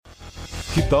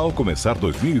Que tal começar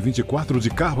 2024 de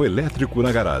carro elétrico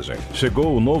na garagem?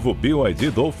 Chegou o novo BYD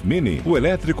Dolph Mini, o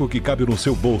elétrico que cabe no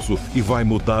seu bolso e vai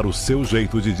mudar o seu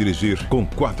jeito de dirigir. Com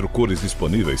 4 cores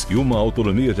disponíveis e uma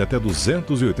autonomia de até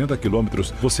 280 km,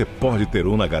 você pode ter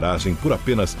um na garagem por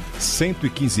apenas R$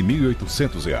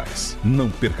 115.800. Não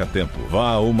perca tempo, vá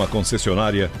a uma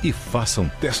concessionária e faça um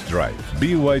test drive.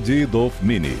 BYD Dolph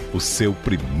Mini, o seu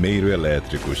primeiro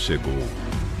elétrico chegou.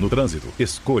 No trânsito,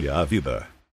 escolha a vida.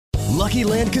 Lucky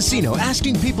Land Casino,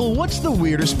 asking people, what's the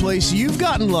weirdest place you've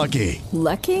gotten lucky?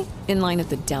 Lucky? In line at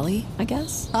the deli, I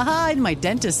guess? Aha, in my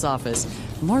dentist's office.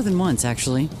 More than once,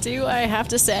 actually. Do I have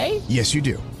to say? Yes, you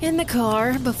do. In the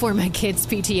car before my kids'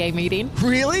 PTA meeting.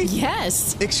 Really?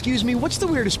 Yes. Excuse me, what's the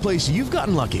weirdest place you've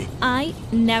gotten lucky? I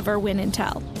never win and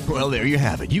tell. Well, there you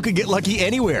have it. You can get lucky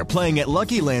anywhere, playing at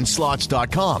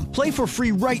LuckyLandSlots.com. Play for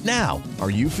free right now. Are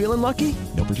you feeling lucky?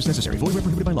 No purchase necessary. Void where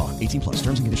prohibited by law. 18+.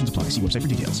 Terms and conditions apply. See website for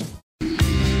details.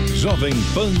 Jovem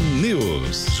Pan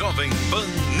News. Jovem Pan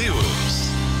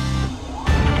News.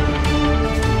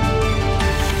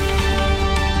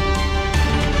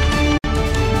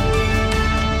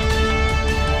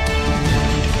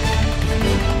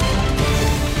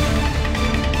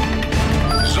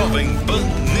 Jovem Pan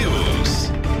News.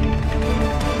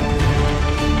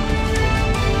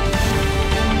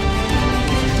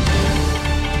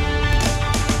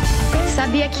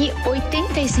 Sabia que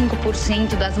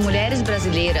 85% das mulheres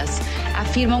brasileiras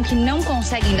afirmam que não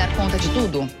conseguem dar conta de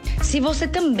tudo? Se você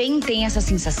também tem essa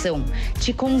sensação,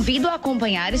 te convido a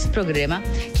acompanhar esse programa,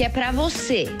 que é para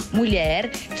você, mulher,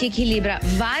 que equilibra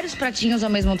vários pratinhos ao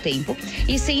mesmo tempo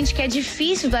e sente que é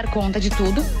difícil dar conta de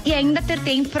tudo e ainda ter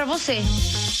tempo para você.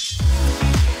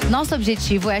 Nosso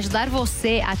objetivo é ajudar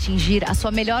você a atingir a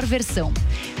sua melhor versão.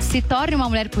 Se torne uma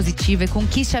mulher positiva e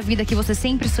conquiste a vida que você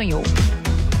sempre sonhou.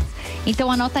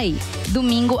 Então anota aí,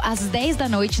 domingo às 10 da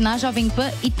noite na Jovem Pan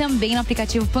e também no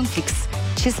aplicativo Panflix.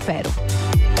 Te espero.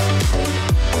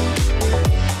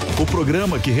 O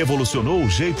programa que revolucionou o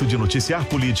jeito de noticiar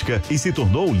política e se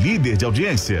tornou líder de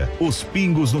audiência. Os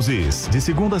Pingos nos Is, de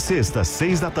segunda a sexta,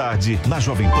 6 da tarde, na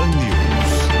Jovem Pan News.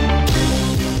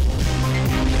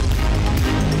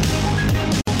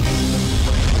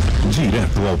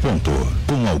 Direto ao ponto,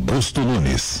 com Augusto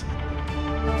Nunes.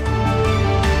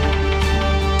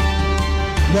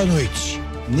 Boa noite.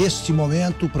 Neste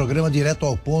momento, o programa Direto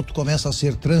ao Ponto começa a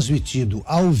ser transmitido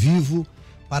ao vivo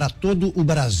para todo o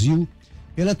Brasil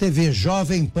pela TV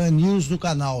Jovem Pan News no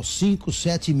canal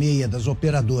 576 das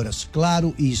operadoras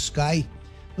Claro e Sky,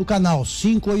 no canal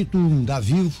 581 da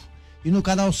Vivo e no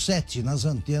canal 7 nas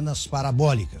antenas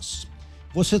parabólicas.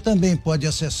 Você também pode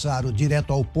acessar o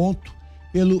Direto ao Ponto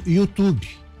pelo YouTube,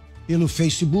 pelo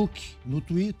Facebook, no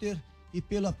Twitter e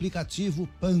pelo aplicativo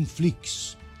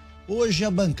Panflix. Hoje a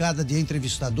bancada de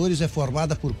entrevistadores é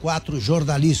formada por 4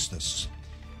 jornalistas.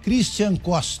 Christian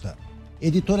Costa,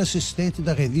 editor assistente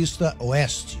da revista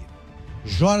Oeste.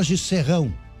 Jorge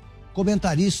Serrão,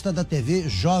 comentarista da TV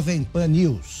Jovem Pan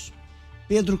News.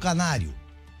 Pedro Canário,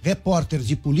 repórter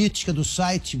de política do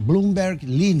site Bloomberg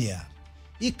Linha.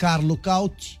 E Carlo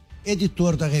Cauti,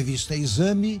 editor da revista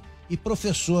Exame e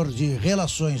professor de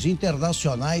Relações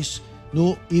Internacionais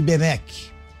no IBMEC.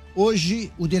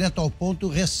 Hoje, o Direto ao Ponto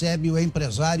recebe o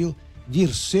empresário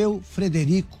Dirceu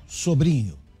Frederico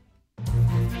Sobrinho.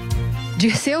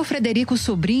 Dirceu Frederico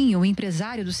Sobrinho,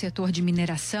 empresário do setor de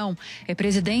mineração, é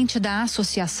presidente da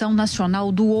Associação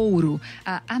Nacional do Ouro,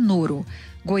 a ANORO.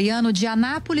 Goiano de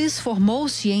Anápolis,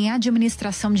 formou-se em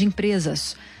administração de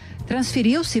empresas.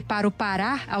 Transferiu-se para o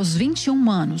Pará aos 21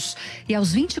 anos e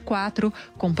aos 24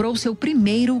 comprou seu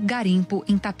primeiro garimpo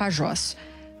em Tapajós.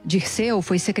 Dirceu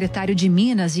foi secretário de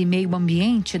Minas e Meio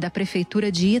Ambiente da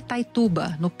Prefeitura de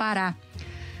Itaituba, no Pará.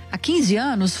 Há 15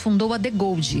 anos fundou a The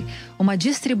Gold, uma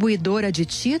distribuidora de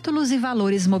títulos e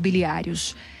valores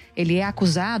mobiliários. Ele é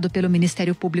acusado pelo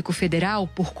Ministério Público Federal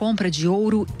por compra de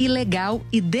ouro ilegal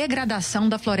e degradação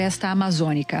da floresta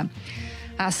amazônica.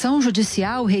 A ação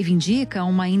judicial reivindica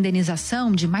uma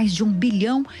indenização de mais de 1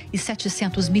 bilhão e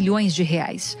 700 milhões de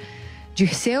reais.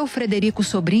 Dirceu Frederico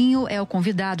Sobrinho é o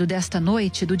convidado desta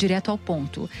noite do Direto ao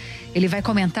Ponto. Ele vai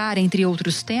comentar, entre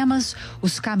outros temas,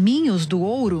 os caminhos do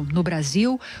ouro no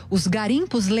Brasil, os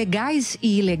garimpos legais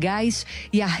e ilegais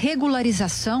e a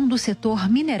regularização do setor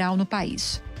mineral no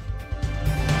país.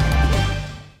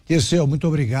 Dirceu, muito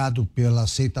obrigado pela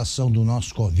aceitação do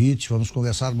nosso convite. Vamos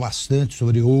conversar bastante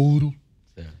sobre ouro.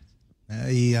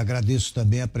 E agradeço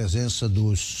também a presença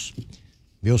dos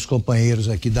meus companheiros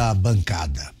aqui da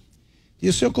bancada.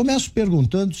 Isso eu começo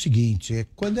perguntando o seguinte: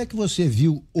 quando é que você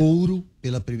viu ouro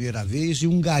pela primeira vez e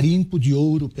um garimpo de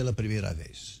ouro pela primeira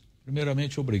vez?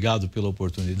 Primeiramente, obrigado pela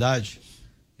oportunidade.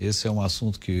 Esse é um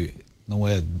assunto que não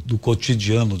é do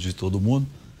cotidiano de todo mundo,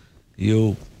 e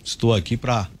eu estou aqui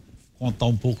para contar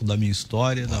um pouco da minha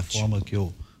história, da forma que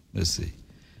eu comecei.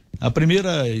 A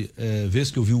primeira vez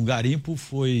que eu vi um garimpo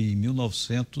foi em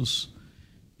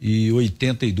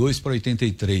 1982 para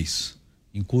 83,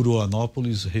 em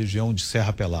Curuanópolis, região de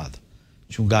Serra Pelada.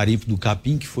 Tinha um garimpo do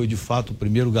Capim, que foi de fato o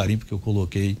primeiro garimpo que eu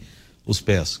coloquei os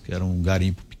pés, que era um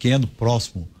garimpo pequeno,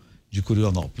 próximo de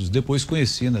Curuanópolis. Depois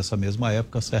conheci nessa mesma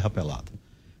época a Serra Pelada.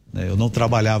 Eu não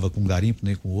trabalhava com garimpo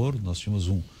nem com ouro, nós tínhamos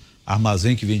um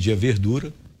armazém que vendia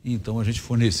verdura, e então a gente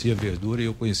fornecia verdura e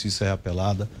eu conheci Serra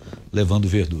Pelada levando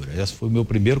verdura. Esse foi o meu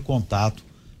primeiro contato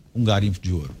com garimpo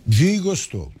de ouro. Viu e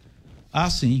gostou? Ah,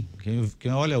 sim.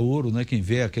 Quem olha ouro, né, quem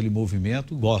vê aquele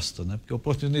movimento, gosta, né? Porque a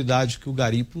oportunidade que o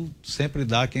garimpo sempre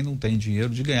dá a quem não tem dinheiro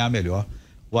de ganhar melhor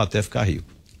ou até ficar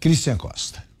rico. Cristian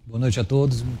Costa. Boa noite a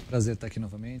todos, muito prazer estar aqui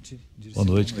novamente. Boa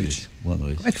noite, Cristian. Boa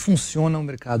noite. Como é que funciona o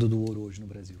mercado do ouro hoje no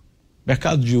Brasil?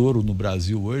 Mercado de ouro no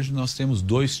Brasil hoje, nós temos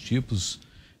dois tipos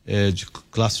de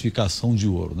classificação de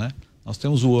ouro, né? Nós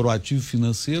temos o ouro ativo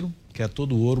financeiro, que é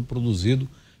todo o ouro produzido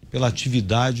pela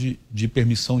atividade de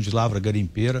permissão de lavra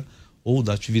garimpeira ou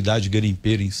da atividade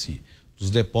garimpeira em si, dos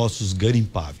depósitos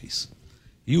garimpáveis.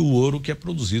 E o ouro que é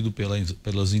produzido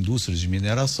pelas indústrias de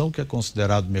mineração, que é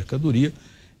considerado mercadoria,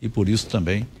 e por isso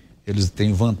também eles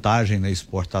têm vantagem na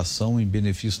exportação em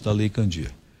benefício da Lei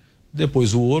Candir.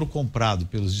 Depois, o ouro comprado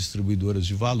pelas distribuidoras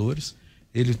de valores,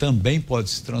 ele também pode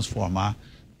se transformar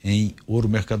em ouro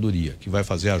mercadoria, que vai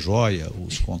fazer a joia,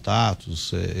 os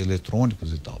contatos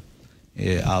eletrônicos e tal.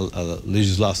 A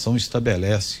legislação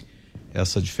estabelece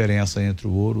essa diferença entre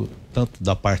o ouro, tanto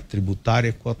da parte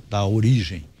tributária quanto da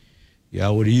origem. E a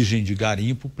origem de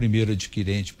garimpo, primeiro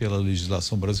adquirente pela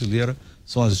legislação brasileira,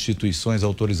 são as instituições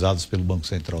autorizadas pelo Banco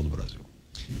Central do Brasil.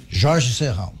 Jorge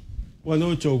Serrão. Boa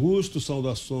noite, Augusto.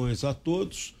 Saudações a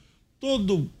todos.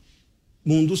 Todo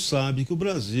mundo sabe que o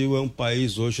Brasil é um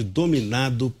país hoje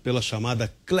dominado pela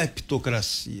chamada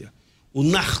cleptocracia. O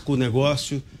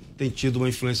narconegócio tem tido uma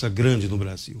influência grande no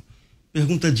Brasil.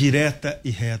 Pergunta direta e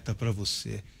reta para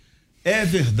você. É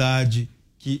verdade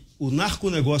que o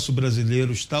narconegócio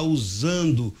brasileiro está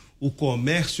usando o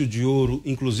comércio de ouro,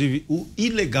 inclusive o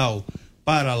ilegal,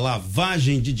 para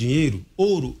lavagem de dinheiro,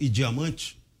 ouro e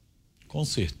diamante? Com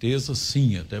certeza,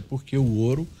 sim, até porque o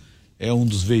ouro é um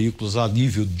dos veículos a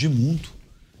nível de mundo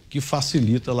que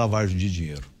facilita a lavagem de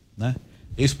dinheiro, né?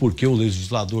 Eis porque o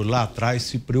legislador lá atrás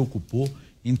se preocupou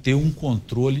em ter um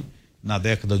controle na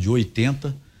década de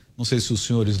 80. Não sei se os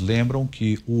senhores lembram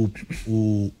que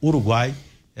o Uruguai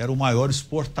era o maior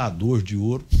exportador de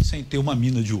ouro sem ter uma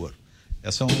mina de ouro.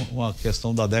 Essa é uma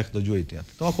questão da década de 80.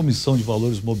 Então a Comissão de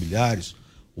Valores Mobiliários,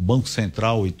 o Banco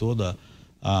Central e toda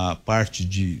a parte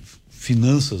de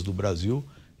finanças do Brasil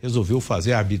resolveu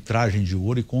fazer a arbitragem de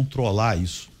ouro e controlar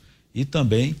isso. E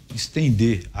também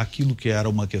estender aquilo que era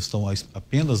uma questão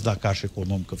apenas da Caixa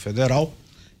Econômica Federal,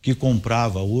 que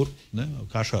comprava ouro, né? A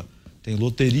Caixa tem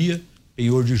loteria,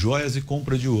 penhor de joias e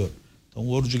compra de ouro. Então o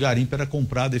ouro de garimpo era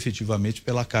comprado efetivamente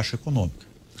pela Caixa Econômica.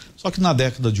 Só que na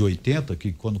década de 80,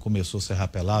 que quando começou Serra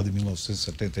Pelada em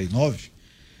 1979,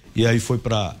 e aí foi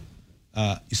para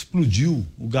explodiu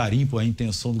o garimpo, a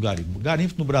intenção do garimpo. O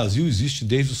garimpo no Brasil existe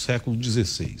desde o século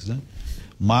XVI, né?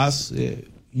 Mas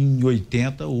em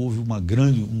 80 houve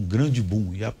um grande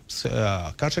boom e a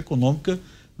Caixa Econômica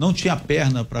não tinha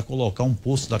perna para colocar um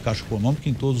posto da Caixa Econômica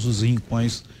em todos os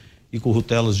rincões e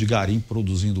corrutelas de garimpo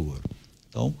produzindo ouro.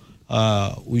 Então,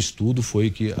 o estudo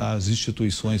foi que as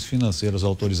instituições financeiras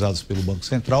autorizadas pelo Banco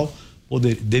Central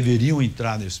deveriam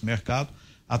entrar nesse mercado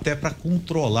até para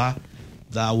controlar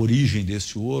da origem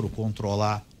desse ouro,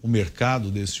 controlar o mercado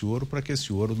desse ouro para que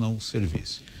esse ouro não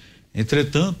servisse.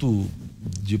 Entretanto,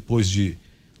 depois de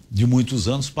muitos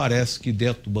anos, parece que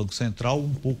dentro do Banco Central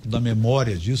um pouco da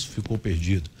memória disso ficou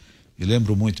perdido. Me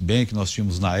lembro muito bem que nós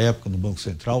tínhamos na época no Banco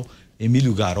Central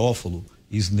Emílio Garófalo,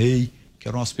 Isnei, que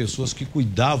eram as pessoas que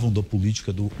cuidavam da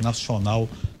política nacional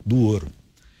do ouro.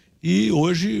 E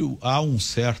hoje há uma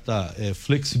certa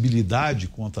flexibilidade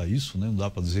quanto a isso, né? Não dá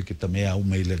para dizer que também há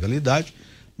uma ilegalidade,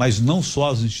 mas não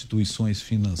só as instituições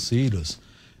financeiras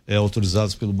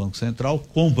autorizadas pelo Banco Central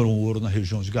compram ouro na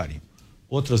região de garimpo.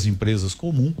 Outras empresas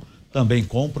comuns também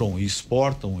compram e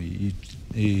exportam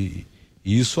e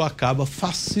isso acaba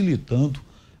facilitando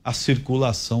a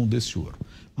circulação desse ouro.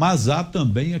 Mas há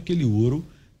também aquele ouro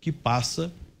que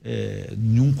passa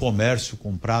em um comércio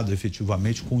comprado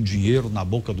efetivamente com dinheiro na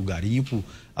boca do garimpo,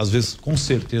 às vezes com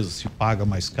certeza se paga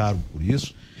mais caro por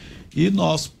isso, e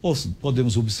nós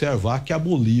podemos observar que a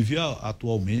Bolívia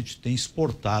atualmente tem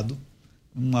exportado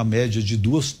uma média de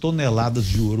 2 toneladas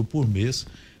de ouro por mês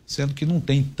sendo que não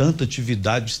tem tanta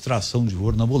atividade de extração de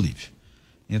ouro na Bolívia.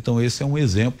 Então esse é um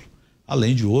exemplo,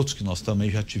 além de outros que nós também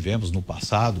já tivemos no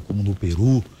passado, como no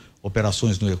Peru,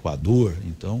 operações no Equador.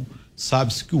 Então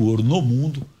sabe-se que o ouro no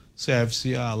mundo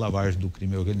serve-se à lavagem do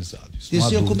crime organizado. Isso não há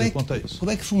dúvida quanto a isso.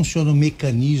 Como é que funciona o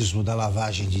mecanismo da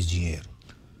lavagem de dinheiro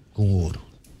com ouro?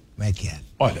 Como é que é?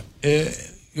 Olha,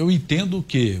 eu entendo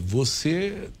que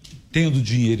você, tendo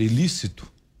dinheiro ilícito,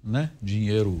 né,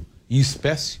 dinheiro em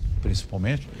espécie,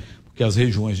 principalmente, porque as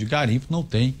regiões de garimpo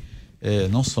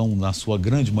não são, na sua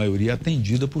grande maioria,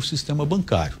 atendidas por sistema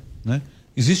bancário, né?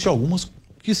 Existem algumas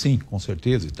que sim, com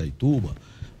certeza, Itaituba,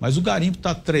 mas o garimpo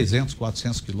está a 300,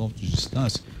 400 quilômetros de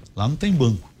distância, lá não tem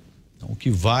banco. Então, o que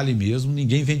vale mesmo,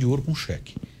 ninguém vende ouro com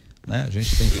cheque, né? A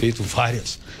gente tem feito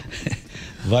várias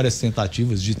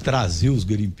tentativas de trazer os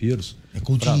garimpeiros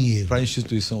para a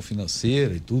instituição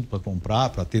financeira e tudo, para comprar,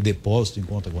 para ter depósito em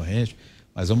conta corrente,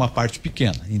 mas é uma parte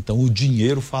pequena. Então o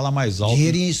dinheiro fala mais alto.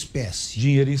 Dinheiro em espécie.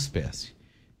 Dinheiro em espécie.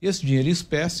 Esse dinheiro em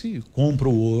espécie compra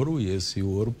o ouro, e esse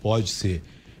ouro pode ser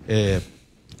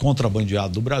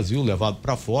contrabandeado do Brasil, levado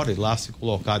para fora e lá se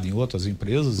colocado em outras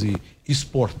empresas e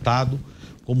exportado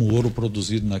como ouro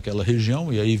produzido naquela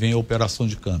região, e aí vem a operação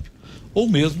de câmbio. Ou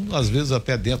mesmo, às vezes,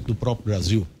 até dentro do próprio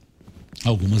Brasil.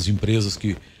 Algumas empresas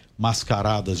que,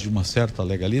 mascaradas de uma certa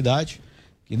legalidade,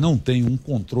 que não têm um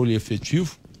controle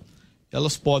efetivo,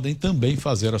 elas podem também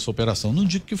fazer essa operação. Não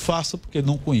digo que faça, porque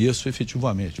não conheço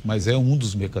efetivamente, mas é um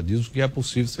dos mecanismos que é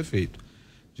possível ser feito.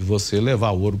 De você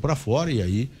levar ouro para fora e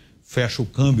aí fecha o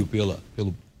câmbio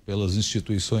pelas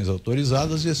instituições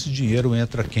autorizadas e esse dinheiro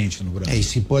entra quente no Brasil. E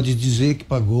se pode dizer que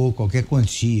pagou qualquer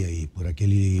quantia aí por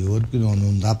aquele ouro, que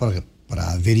não dá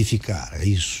para verificar, é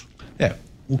isso?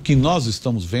 O que nós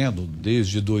estamos vendo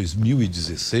desde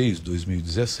 2016,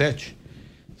 2017,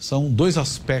 são dois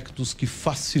aspectos que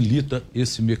facilitam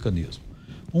esse mecanismo.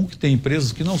 Um, que tem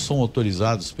empresas que não são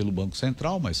autorizadas pelo Banco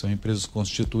Central, mas são empresas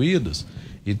constituídas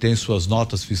e têm suas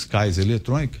notas fiscais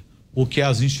eletrônicas, o que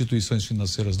as instituições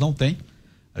financeiras não têm.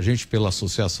 A gente, pela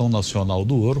Associação Nacional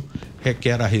do Ouro,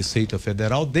 requer à Receita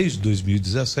Federal, desde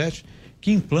 2017, que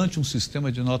implante um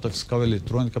sistema de nota fiscal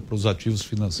eletrônica para os ativos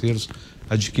financeiros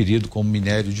adquiridos como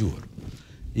minério de ouro.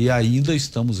 E ainda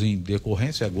estamos em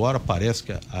decorrência, agora parece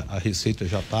que a Receita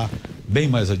já está bem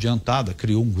mais adiantada,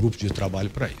 criou um grupo de trabalho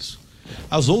para isso.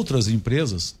 As outras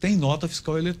empresas têm nota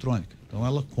fiscal eletrônica, então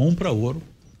ela compra ouro,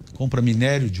 compra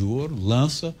minério de ouro,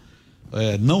 lança,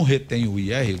 não retém o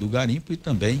IR do garimpo e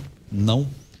também não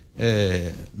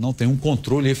tem um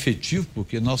controle efetivo,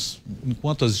 porque nós,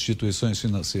 enquanto as instituições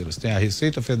financeiras têm a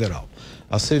Receita Federal,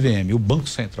 a CVM e o Banco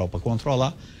Central para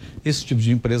controlar, esse tipo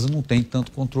de empresa não tem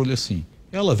tanto controle assim.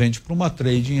 Ela vende para uma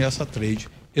trading e essa trade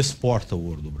exporta o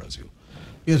ouro do Brasil.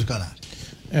 Pedro Canário.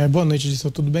 Boa noite, Edson,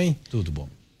 tudo bem? Tudo bom.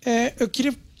 Eu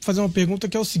queria fazer uma pergunta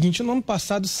que é o seguinte: no ano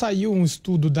passado saiu um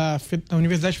estudo da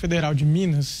Universidade Federal de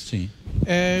Minas, sim,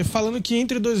 falando que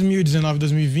entre 2019 e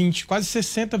 2020, quase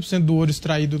 60% do ouro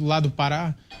extraído lá do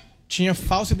Pará tinha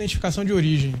falsa identificação de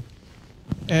origem.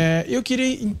 Eu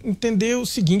queria entender o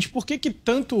seguinte: por que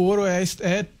tanto ouro é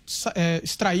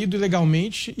extraído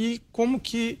ilegalmente e como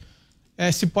que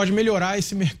se pode melhorar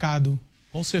esse mercado?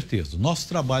 Com certeza. Nosso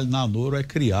trabalho na Anoro é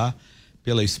criar,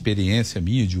 pela experiência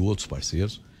minha e de outros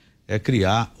parceiros,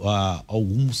 criar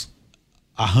alguns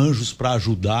arranjos para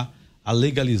ajudar a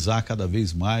legalizar cada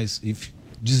vez mais e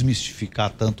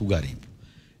desmistificar tanto o garimpo.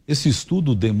 Esse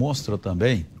estudo demonstra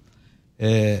também,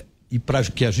 e para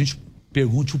que a gente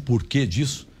pergunte o porquê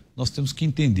disso, nós temos que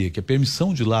entender que a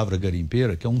permissão de lavra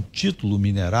garimpeira, que é um título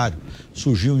minerário,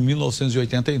 surgiu em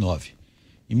 1989.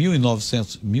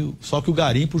 Só que o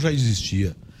garimpo já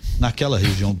existia naquela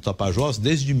região do Tapajós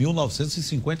desde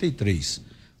 1953.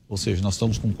 Ou seja, nós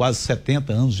estamos com quase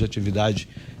 70 anos de atividade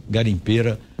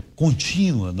garimpeira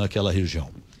contínua naquela região.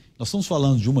 Nós estamos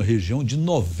falando de uma região de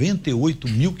 98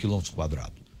 mil quilômetros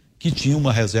quadrados, que tinha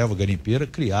uma reserva garimpeira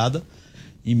criada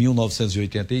em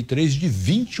 1983 de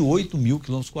 28 mil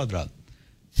quilômetros quadrados.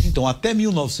 Então, até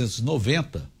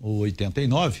 1990 ou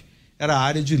 89, era a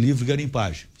área de livre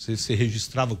garimpagem. Você se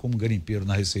registrava como garimpeiro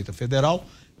na Receita Federal,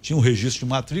 tinha um registro de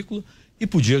matrícula e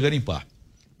podia garimpar.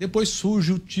 Depois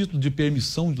surge o título de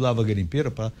permissão de lavra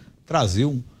garimpeira para trazer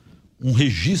um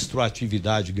registro à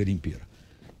atividade garimpeira.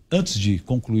 Antes de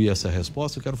concluir essa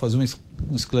resposta, eu quero fazer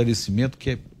um esclarecimento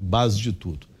que é base de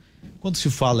tudo. Quando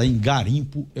se fala em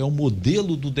garimpo, é o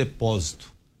modelo do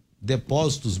depósito.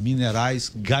 Depósitos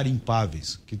minerais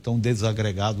garimpáveis, que estão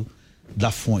desagregados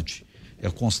da fonte. É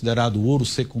considerado ouro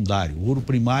secundário. O ouro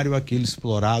primário é aquele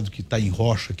explorado que está em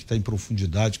rocha, que está em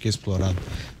profundidade, que é explorado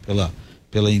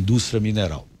pela indústria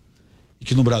mineral. E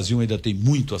que no Brasil ainda tem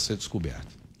muito a ser descoberto.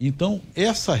 Então,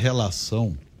 essa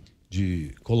relação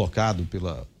colocado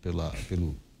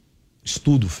pelo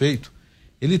estudo feito,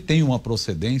 ele tem uma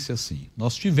procedência assim.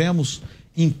 Nós tivemos,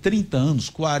 em 30 anos,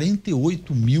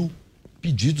 48 mil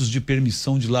pedidos de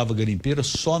permissão de lava garimpeira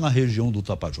só na região do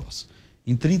Tapajós.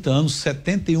 Em 30 anos,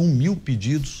 71 mil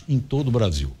pedidos em todo o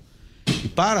Brasil. E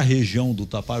para a região do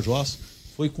Tapajós,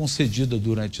 foi concedida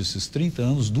durante esses 30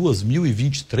 anos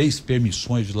 2.023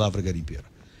 permissões de lavra garimpeira.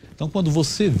 Então, quando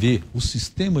você vê o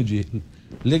sistema de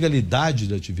legalidade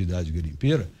da atividade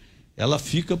garimpeira, ela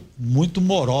fica muito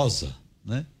morosa,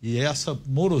 né? E essa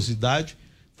morosidade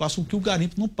faz com que o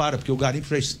garimpo não pare, porque o garimpo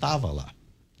já estava lá.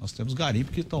 Nós temos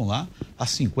garimpos que estão lá há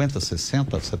 50,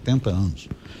 60, 70 anos.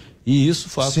 E isso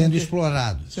faz sendo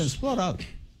explorado. Sendo explorado,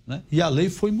 né? E a lei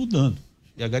foi mudando.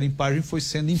 E a garimpagem foi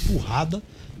sendo empurrada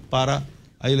para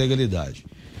a ilegalidade.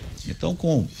 Então,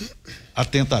 com a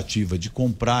tentativa de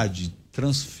comprar, de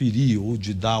transferir ou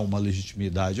de dar uma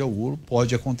legitimidade ao ouro,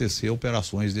 pode acontecer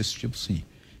operações desse tipo, sim.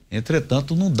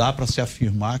 Entretanto, não dá para se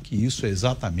afirmar que isso é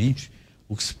exatamente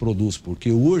o que se produz,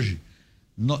 porque hoje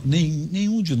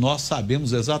nenhum de nós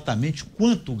sabemos exatamente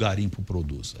quanto o garimpo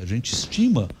produz. A gente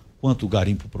estima quanto o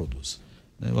garimpo produz.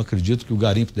 Eu acredito que o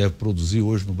garimpo deve produzir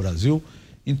hoje no Brasil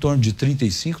em torno de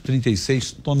 35,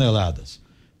 36 toneladas.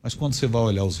 Mas quando você vai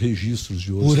olhar os registros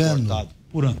de ouro exportado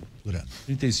por ano,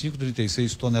 35,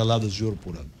 36 toneladas de ouro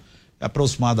por ano. É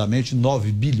aproximadamente 9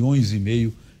 bilhões e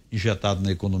meio injetado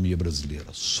na economia brasileira,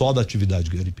 só da atividade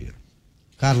garimpeira.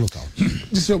 Carlos Caldas.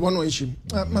 Disseu, boa noite.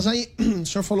 Mas aí, o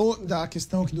senhor falou da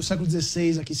questão que do século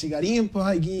XVI aqui se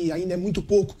garimpa e ainda é muito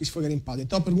pouco que se foi garimpado.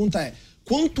 Então a pergunta é,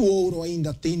 quanto ouro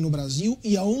ainda tem no Brasil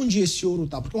e aonde esse ouro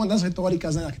está? Porque uma das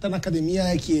retóricas, né, que está na academia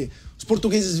é que os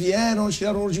portugueses vieram,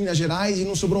 tiraram ouro de Minas Gerais e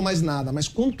não sobrou mais nada. Mas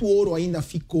quanto ouro ainda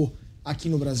ficou aqui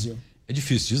no Brasil? É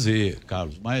difícil dizer,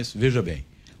 Carlos, mas veja bem,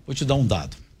 vou te dar um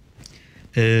dado.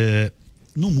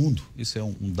 No mundo, isso é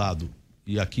um dado,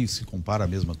 e aqui se compara a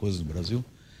mesma coisa no Brasil,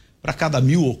 para cada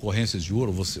 1.000 ocorrências de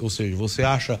ouro, ou seja, você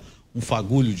acha um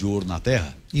fagulho de ouro na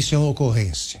terra. Isso é uma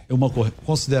ocorrência. É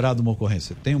considerado uma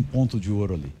ocorrência. Tem um ponto de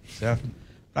ouro ali, certo?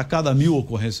 Para cada 1.000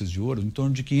 ocorrências de ouro, em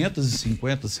torno de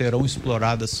 550 serão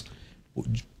exploradas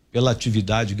pela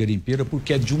atividade garimpeira,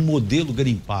 porque é de um modelo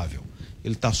garimpável.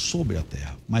 Ele está sobre a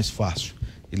terra, mais fácil.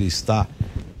 Ele está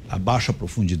a baixa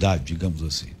profundidade, digamos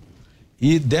assim.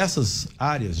 E dessas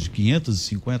áreas, de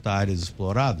 550 áreas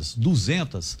exploradas,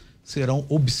 200 serão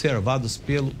observadas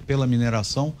pela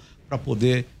mineração para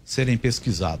poder serem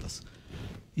pesquisadas.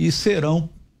 E serão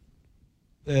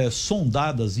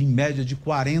sondadas em média de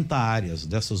 40 áreas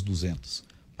dessas 200,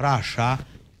 para achar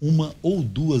uma ou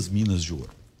duas minas de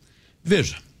ouro.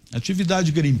 Veja, a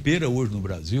atividade garimpeira hoje no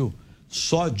Brasil,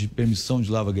 só de permissão de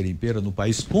lava garimpeira no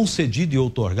país, concedida e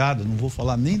outorgada, não vou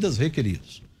falar nem das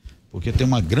requeridas, porque tem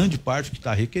uma grande parte que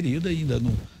está requerida e ainda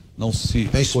não se...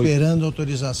 Está esperando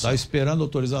autorização. Está esperando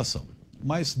autorização.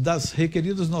 Mas das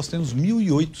requeridas nós temos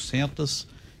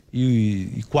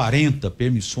 1.840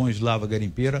 permissões de lava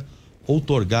garimpeira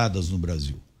outorgadas no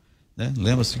Brasil, né?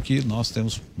 Lembra-se que nós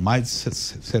temos mais de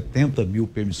 70 mil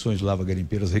permissões de lava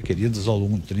garimpeiras requeridas ao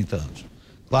longo de 30 anos.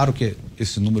 Claro que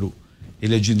esse número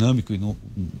ele é dinâmico,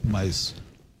 mas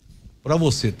para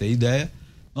você ter ideia,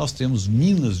 nós temos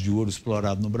minas de ouro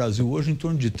explorado no Brasil hoje em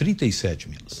torno de 37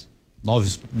 minas.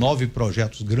 9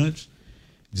 projetos grandes,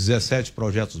 17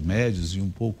 projetos médios e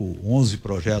 11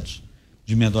 projetos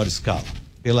de menor escala,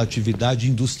 pela atividade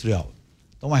industrial.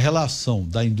 Então a relação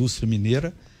da indústria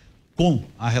mineira com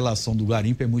a relação do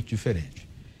garimpo é muito diferente.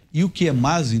 E o que é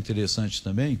mais interessante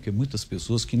também, que muitas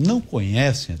pessoas que não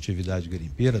conhecem a atividade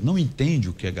garimpeira, não entendem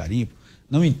o que é garimpo,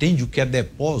 não entendem o que é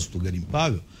depósito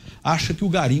garimpável, acham que o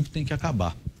garimpo tem que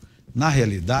acabar. Na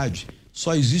realidade,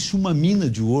 só existe uma mina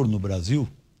de ouro no Brasil,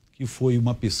 que foi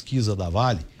uma pesquisa da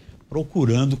Vale,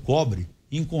 procurando cobre,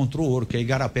 e encontrou ouro, que é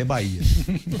Igarapé, Bahia.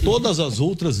 Todas as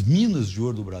outras minas de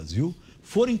ouro do Brasil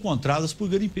foram encontradas por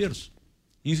garimpeiros.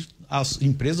 E as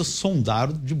empresas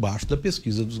sondaram debaixo da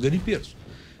pesquisa dos garimpeiros.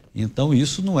 Então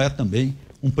isso não é também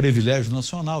um privilégio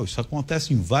nacional, isso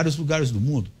acontece em vários lugares do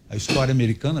mundo. A história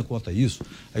americana conta isso,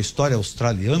 a história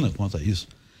australiana conta isso.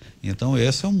 Então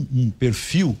esse é um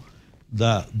perfil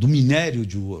do minério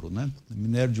de ouro, né? O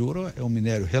minério de ouro é um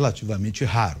minério relativamente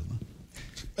raro, né?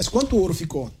 Mas quanto ouro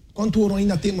ficou? Quanto ouro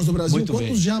ainda temos no Brasil? Muito Quantos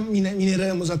bem. já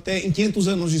mineramos até em 500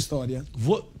 anos de história?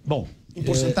 Em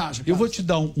porcentagem? Eu vou te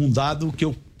dar um dado que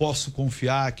eu posso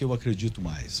confiar, que eu acredito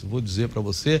mais. Eu vou dizer para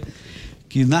você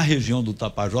que na região do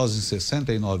Tapajós, em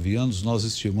 69 anos, nós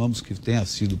estimamos que tenha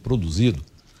sido produzido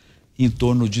em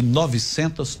torno de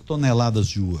 900 toneladas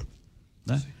de ouro,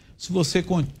 né? Se você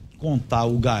contar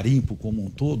o garimpo como um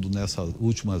todo, nessas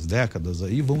últimas décadas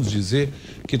aí, vamos dizer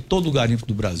que todo o garimpo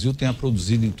do Brasil tenha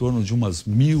produzido em torno de umas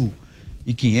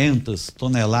 1.500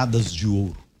 toneladas de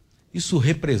ouro. Isso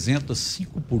representa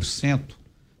 5%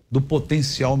 do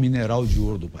potencial mineral de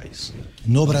ouro do país.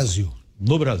 No Brasil?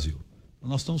 No Brasil.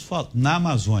 Nós estamos falando, na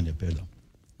Amazônia, perdão.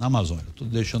 Na Amazônia. Estou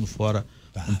deixando fora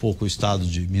um pouco o estado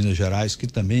de Minas Gerais, que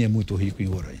também é muito rico em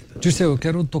ouro ainda. Dirceu, eu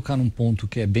quero tocar num ponto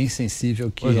que é bem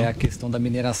sensível, que é a questão da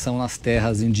mineração nas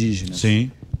terras indígenas. Sim.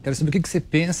 Quero saber o que você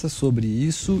pensa sobre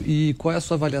isso e qual é a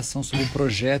sua avaliação sobre o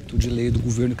projeto de lei do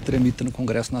governo que tramita no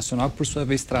Congresso Nacional, que por sua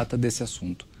vez trata desse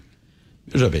assunto.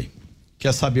 Veja bem,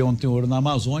 quer saber onde tem ouro na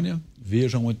Amazônia?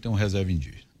 Veja onde tem um reserva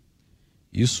indígena.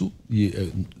 Isso,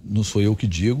 e não sou eu que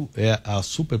digo, é a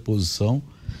superposição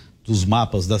dos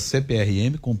mapas da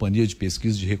CPRM, Companhia de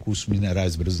Pesquisa de Recursos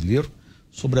Minerais Brasileiro,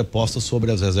 sobreposta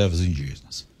sobre as reservas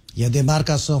indígenas. E a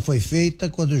demarcação foi feita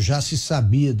quando já se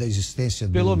sabia da existência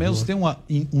do... Pelo menos tem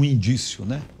um indício,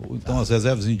 né? Então as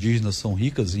reservas indígenas são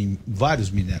ricas em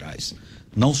vários minerais,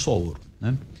 não só ouro,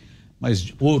 né?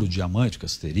 Mas ouro, diamante,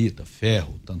 casterita,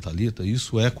 ferro, tantalita,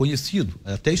 isso é conhecido,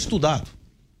 é até estudado,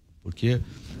 porque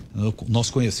nós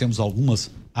conhecemos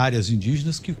algumas áreas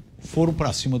indígenas que foram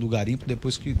para cima do garimpo,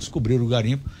 depois que descobriram o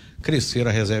garimpo, cresceram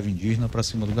a reserva indígena para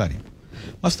cima do garimpo.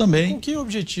 Mas também... Com que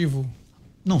objetivo?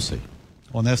 Não sei.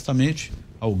 Honestamente,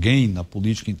 alguém na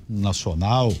política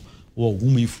nacional ou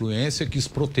alguma influência quis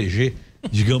proteger,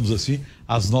 digamos assim,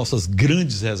 as nossas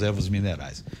grandes reservas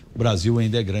minerais. O Brasil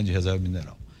ainda é grande reserva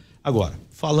mineral. Agora,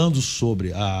 falando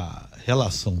sobre a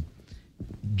relação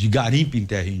de garimpo em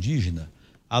terra indígena,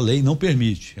 a lei não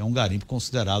permite. É um garimpo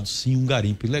considerado, sim, um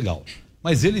garimpo ilegal.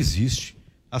 Mas ele existe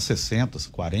há 60,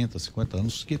 40, 50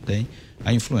 anos que tem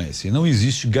a influência. E não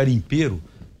existe garimpeiro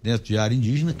dentro de área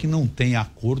indígena que não tenha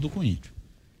acordo com o índio.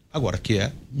 Agora, que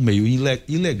é um meio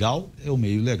ilegal, é o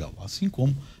meio ilegal. Assim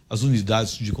como as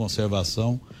unidades de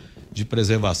conservação, de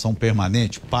preservação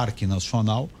permanente, Parque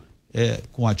Nacional,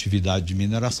 com atividade de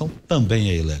mineração, também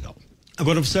é ilegal.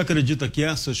 Agora, você acredita que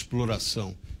essa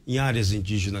exploração em áreas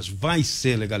indígenas vai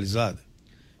ser legalizada?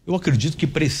 Eu acredito que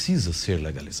precisa ser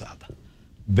legalizada.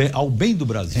 Ao bem do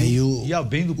Brasil e ao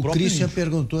bem do próprio índio. O Christian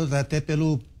perguntou até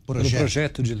pelo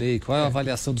projeto de lei. Qual é a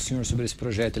avaliação do senhor sobre esse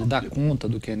projeto? Ele dá conta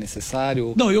do que é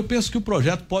necessário? Não, eu penso que o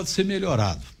projeto pode ser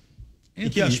melhorado. Em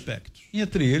que aspectos?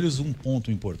 Entre eles, um ponto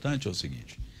importante é o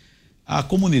seguinte: a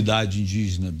comunidade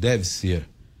indígena deve ser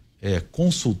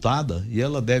consultada e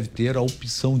ela deve ter a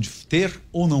opção de ter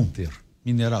ou não ter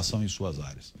mineração em suas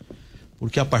áreas.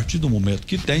 Porque a partir do momento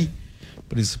que tem,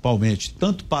 principalmente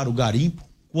tanto para o garimpo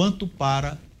quanto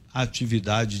para a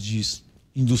atividade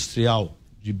industrial,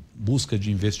 de busca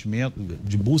de investimento,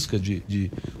 de busca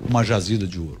de uma jazida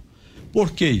de ouro.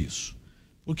 Por que isso?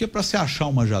 Porque para se achar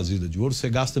uma jazida de ouro, você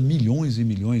gasta milhões e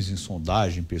milhões em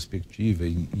sondagem, perspectiva,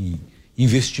 em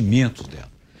investimentos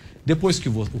dela. Depois que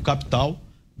o capital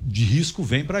de risco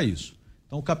vem para isso.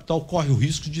 Então o capital corre o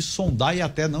risco de sondar e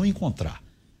até não encontrar.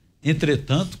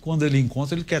 Entretanto, quando ele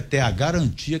encontra, ele quer ter a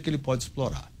garantia que ele pode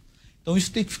explorar. Então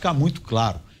isso tem que ficar muito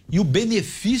claro. E o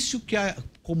benefício que a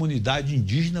comunidade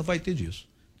indígena vai ter disso.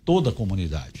 Toda a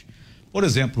comunidade. Por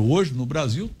exemplo, hoje no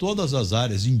Brasil, todas as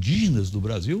áreas indígenas do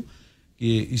Brasil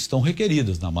estão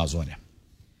requeridas na Amazônia.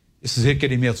 Esses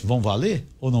requerimentos vão valer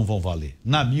ou não vão valer?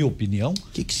 Na minha opinião,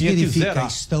 o que significa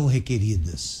estão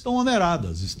requeridas? Estão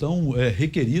oneradas, estão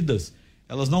requeridas,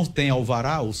 elas não têm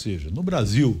alvará, ou seja, no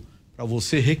Brasil, para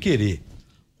você requerer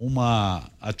uma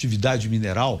atividade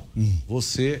mineral,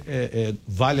 você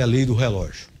vale a lei do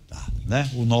relógio, né?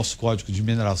 O nosso Código de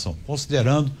Mineração,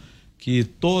 considerando que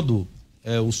todo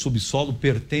o subsolo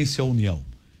pertence à União.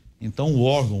 Então, o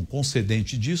órgão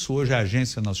concedente disso hoje é a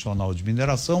Agência Nacional de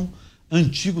Mineração,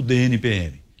 antigo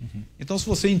DNPM. Então, se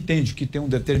você entende que tem um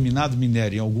determinado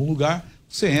minério em algum lugar,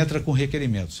 você entra com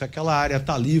requerimento. Se aquela área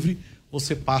está livre,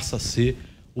 você passa a ser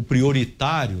o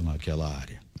prioritário naquela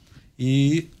área.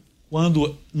 E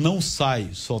quando não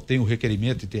sai, só tem o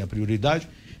requerimento e tem a prioridade,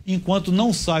 enquanto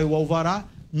não sai o alvará,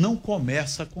 não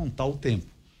começa a contar o tempo.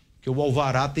 Porque o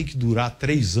alvará tem que durar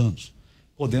 3 anos,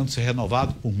 podendo ser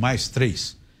renovado por mais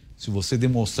 3, se você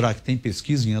demonstrar que tem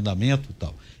pesquisa em andamento e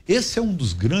tal. Esse é um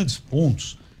dos grandes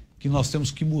pontos que nós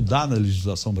temos que mudar na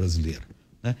legislação brasileira,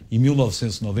 né? Em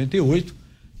 1998,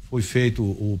 foi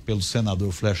feito pelo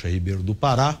senador Flecha Ribeiro do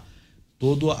Pará,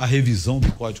 toda a revisão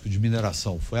do Código de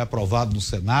Mineração. Foi aprovado no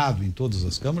Senado, em todas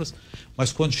as câmaras,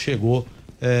 mas quando chegou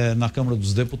na Câmara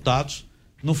dos Deputados,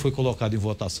 não foi colocado em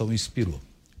votação e expirou.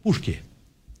 Por quê?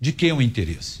 De quem é o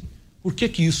interesse? Por que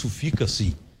que isso fica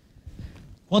assim?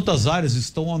 Quantas áreas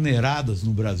estão oneradas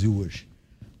no Brasil hoje?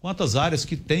 Quantas áreas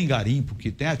que tem garimpo,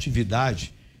 que tem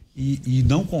atividade e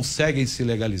não conseguem se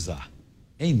legalizar.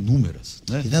 Inúmeras,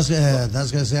 né? E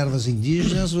das reservas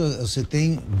indígenas você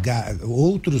tem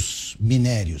outros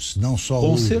minérios, não só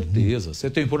Com certeza. Você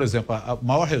tem, por exemplo, a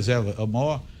maior reserva, a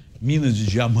maior mina de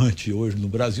diamante hoje no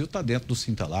Brasil está dentro do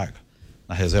Cinta Larga,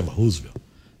 na reserva Roosevelt,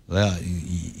 né?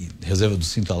 E reserva do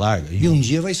Cinta Larga. E um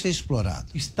dia vai ser explorado.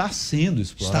 Está sendo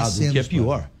explorado, o que é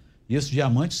pior. E esse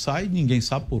diamante sai, ninguém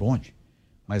sabe por onde.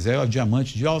 Mas é um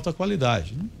diamante de alta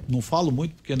qualidade. Não falo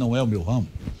muito porque não é o meu ramo.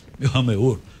 Meu ramo é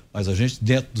ouro. Mas a gente,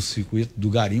 dentro do circuito do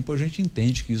garimpo, a gente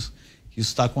entende que isso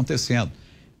está acontecendo.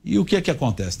 E o que é que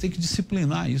acontece? Tem que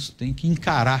disciplinar isso, tem que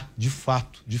encarar de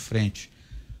fato, de frente.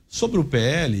 Sobre o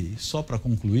PL, só para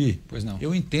concluir,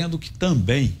 eu entendo que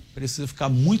também precisa ficar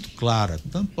muito clara,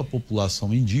 tanto para a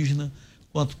população indígena,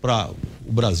 quanto para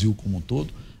o Brasil como um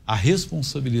todo, a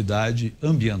responsabilidade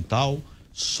ambiental,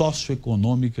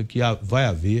 socioeconômica que vai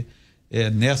haver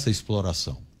nessa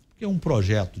exploração. Porque um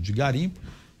projeto de garimpo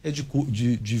é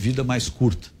de vida mais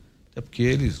curta, até porque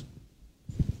eles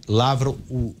lavram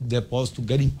o depósito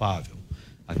garimpável,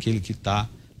 aquele que está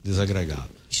desagregado.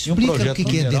 Explica o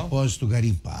que é depósito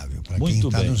garimpável, para quem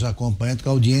está nos acompanhando, que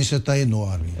a audiência está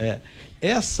enorme.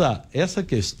 Essa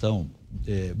questão,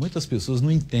 muitas pessoas não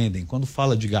entendem. Quando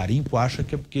fala de garimpo, acha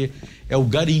que é porque é o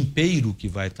garimpeiro que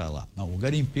vai estar lá. Não, o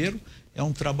garimpeiro é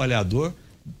um trabalhador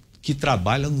que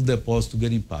trabalha no depósito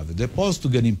garimpável. O depósito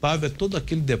garimpável é todo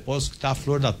aquele depósito que está à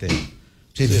flor da terra.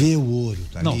 Você vê o ouro,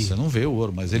 tá Não, ali? você não vê o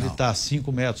ouro, mas ele está a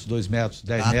 5 metros, 2 metros,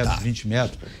 10 metros, 20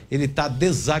 metros. Ele está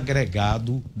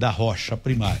desagregado da rocha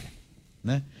primária,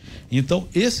 né? Então,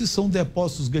 esses são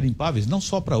depósitos garimpáveis, não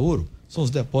só para ouro, são os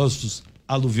depósitos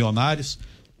aluvionários,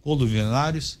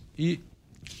 coluvionários e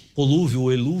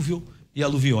colúvio, elúvio e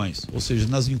aluviões. Ou seja,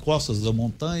 nas encostas da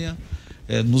montanha,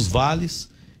 nos vales,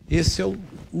 esse é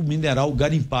o mineral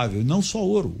garimpável, não só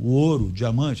ouro, o ouro, o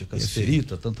diamante, a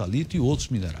cassiterita, tantalito e outros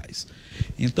minerais.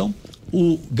 Então,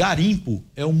 o garimpo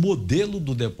é um modelo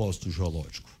do depósito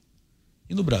geológico.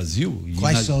 E no Brasil...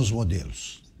 Quais são os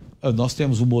modelos? Nós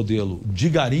temos o modelo de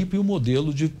garimpo e o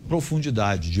modelo de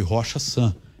profundidade, de rocha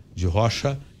sã, de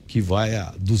rocha que vai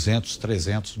a 200,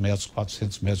 300 metros,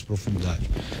 400 metros de profundidade.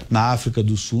 Na África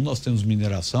do Sul, nós temos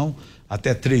mineração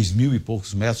até 3.000 e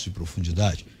poucos metros de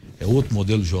profundidade. É outro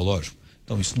modelo geológico.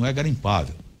 Então, isso não é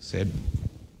garimpável. Isso é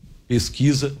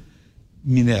pesquisa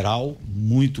mineral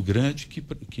muito grande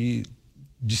que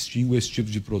distingue esse tipo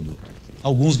de produto.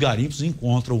 Alguns garimpos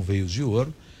encontram veios de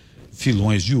ouro,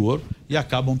 filões de ouro, e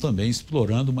acabam também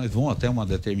explorando, mas vão até uma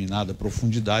determinada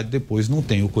profundidade, depois não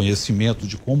tem o conhecimento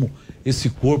de como esse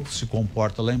corpo se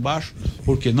comporta lá embaixo,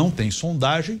 porque não tem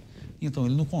sondagem, então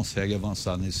ele não consegue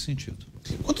avançar nesse sentido.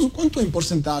 Quanto em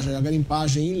porcentagem a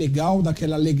garimpagem ilegal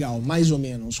daquela legal, mais ou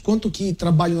menos? Quanto que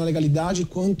trabalham na legalidade e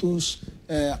quantos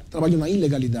trabalham na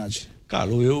ilegalidade?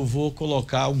 Carlos, eu vou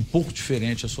colocar um pouco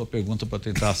diferente a sua pergunta para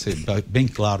tentar ser bem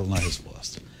claro na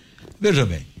resposta. Veja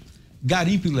bem,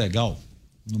 garimpo ilegal,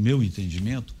 no meu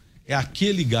entendimento, é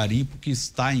aquele garimpo que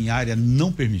está em área não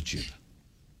permitida.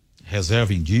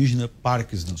 Reserva indígena,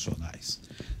 parques nacionais.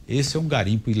 Esse é um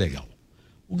garimpo ilegal.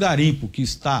 O garimpo que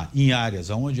está em áreas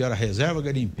onde era reserva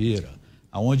garimpeira,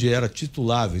 onde era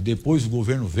titulável, e depois o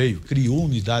governo veio, criou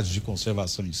unidades de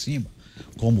conservação em cima,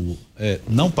 como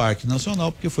não parque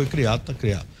nacional, porque foi criado, está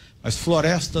criado. Mas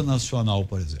floresta nacional,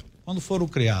 por exemplo. Quando foram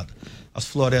criadas as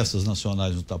florestas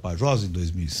nacionais no Tapajós, em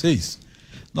 2006,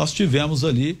 nós tivemos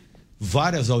ali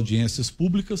várias audiências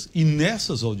públicas, e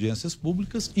nessas audiências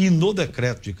públicas e no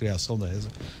decreto de criação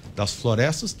das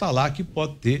florestas está lá que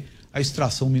pode ter a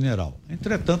extração mineral.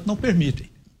 Entretanto, não permitem.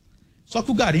 Só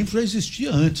que o garimpo já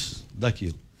existia antes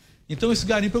daquilo. Então, esse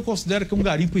garimpo eu considero que é um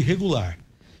garimpo irregular.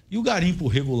 E o garimpo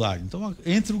regular, então,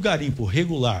 entre o garimpo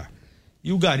regular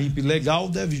e o garimpo ilegal,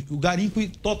 o garimpo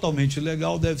totalmente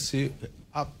ilegal deve ser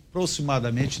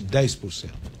aproximadamente 10%.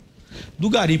 Do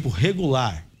garimpo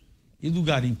regular e do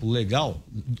garimpo legal,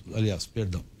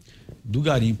 do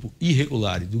garimpo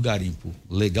irregular e do garimpo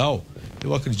legal,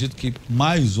 eu acredito que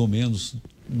mais ou menos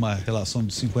uma relação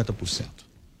de 50%.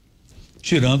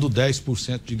 Tirando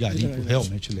 10% de garimpo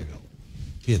realmente ilegal.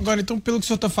 Agora, então, pelo que o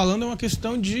senhor está falando, é uma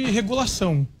questão de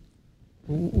regulação.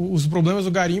 Os problemas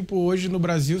do garimpo hoje no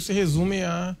Brasil se resumem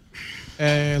a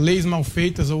leis mal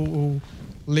feitas ou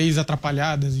leis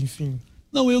atrapalhadas, enfim.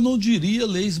 Não, eu não diria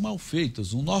leis mal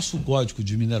feitas. O nosso Código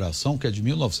de Mineração, que é de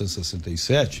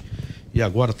 1967, e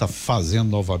agora está fazendo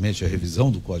novamente a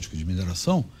revisão do Código de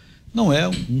Mineração, não é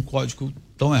um código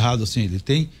tão errado assim. Ele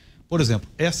tem, por exemplo,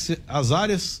 as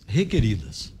áreas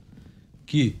requeridas,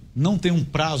 que não tem um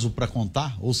prazo para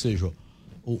contar, ou seja,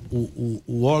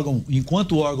 o órgão,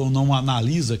 enquanto o órgão não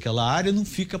analisa aquela área, não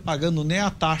fica pagando nem a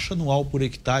taxa anual por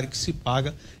hectare que se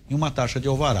paga em uma taxa de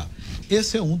alvará.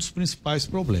 Esse é um dos principais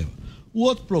problemas. O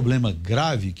outro problema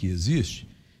grave que existe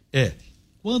é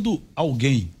quando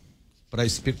alguém, para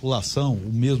especulação,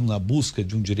 ou mesmo na busca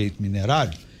de um direito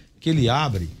minerário, que ele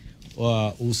abre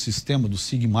o sistema do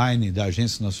SIG-Mining da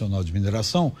Agência Nacional de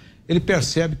Mineração, ele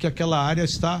percebe que aquela área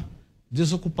está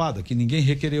desocupada, que ninguém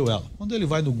requereu ela. Quando ele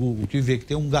vai no Google e vê que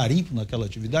tem um garimpo naquela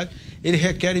atividade, ele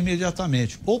requer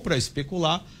imediatamente, ou para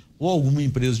especular, ou alguma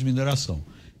empresa de mineração.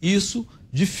 Isso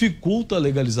dificulta a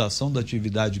legalização da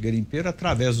atividade garimpeira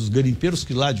através dos garimpeiros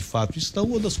que lá de fato estão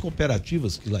ou das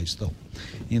cooperativas que lá estão.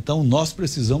 Então nós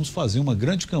precisamos fazer uma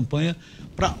grande campanha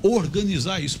para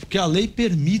organizar isso, porque a lei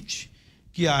permite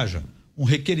que haja um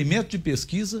requerimento de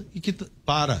pesquisa e que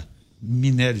para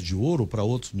minério de ouro, para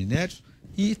outros minérios,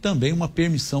 e também uma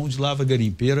permissão de lavra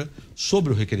garimpeira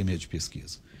sobre o requerimento de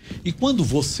pesquisa. E quando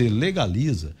você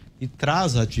legaliza e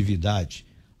traz a atividade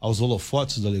aos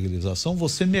holofotes da legalização,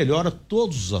 você melhora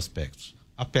todos os aspectos.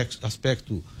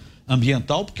 Aspecto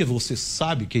ambiental, porque você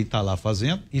sabe quem está lá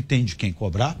fazendo e tem de quem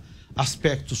cobrar.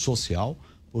 Aspecto social,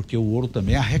 porque o ouro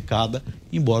também arrecada,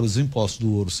 embora os impostos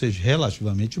do ouro sejam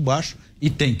relativamente baixos, e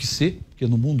tem que ser, porque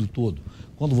no mundo todo,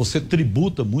 quando você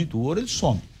tributa muito o ouro, ele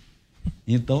some.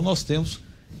 Então nós temos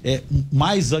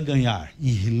mais a ganhar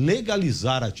em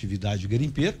legalizar a atividade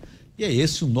garimpeira, e é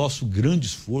esse o nosso grande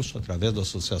esforço através da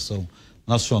Associação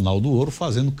Nacional do Ouro,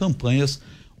 fazendo campanhas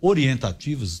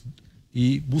orientativas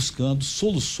e buscando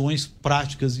soluções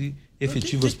práticas e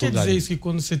efetivas para o garimpo. Quer dizer isso, que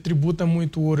quando você tributa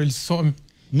muito ouro, ele some?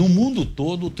 No mundo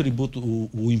todo,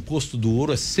 o imposto do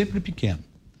ouro é sempre pequeno.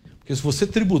 Porque se você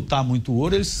tributar muito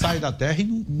ouro, ele sai da terra e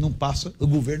não passa, o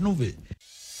governo não vê.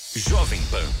 Jovem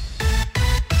Pan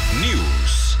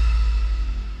News.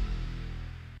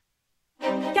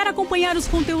 Quer acompanhar os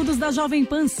conteúdos da Jovem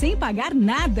Pan sem pagar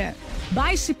nada?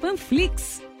 Baixe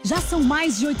Panflix. Já são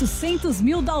mais de 800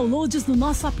 mil downloads no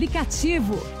nosso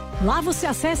aplicativo. Lá você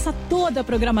acessa toda a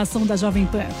programação da Jovem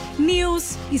Pan.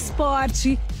 News,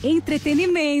 esporte,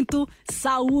 entretenimento,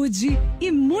 saúde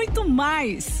e muito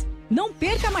mais. Não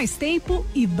perca mais tempo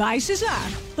e baixe já.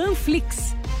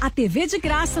 Panflix, a TV de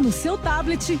graça no seu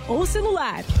tablet ou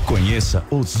celular. Conheça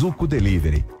o Zuco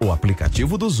Delivery, o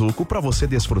aplicativo do Zuco para você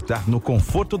desfrutar no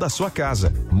conforto da sua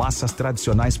casa. Massas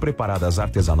tradicionais preparadas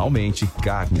artesanalmente,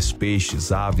 carnes,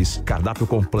 peixes, aves, cardápio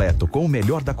completo com o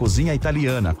melhor da cozinha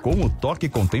italiana, com o toque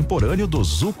contemporâneo do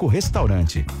Zuco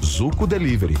Restaurante. Zuco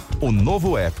Delivery, o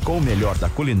novo app com o melhor da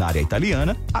culinária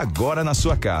italiana, agora na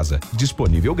sua casa.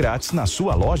 Disponível grátis na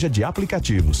sua loja de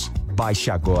aplicativos.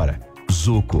 Baixe agora.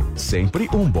 Zuco, sempre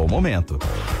um bom momento.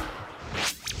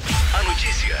 A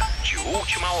notícia de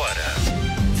última hora.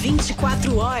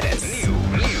 24 horas.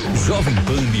 News. Jovem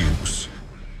Pan News.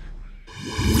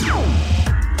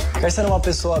 Quer ser uma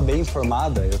pessoa bem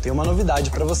informada? Eu tenho uma novidade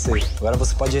para você. Agora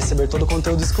você pode receber todo o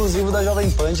conteúdo exclusivo da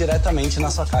Jovem Pan diretamente na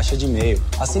sua caixa de e-mail.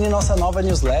 Assine nossa nova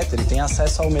newsletter e tenha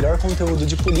acesso ao melhor conteúdo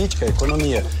de política,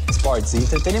 economia, esportes e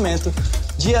entretenimento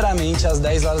diariamente às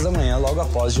 10 horas da manhã, logo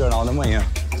após o Jornal da Manhã.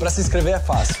 Para se inscrever é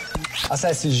fácil.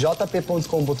 Acesse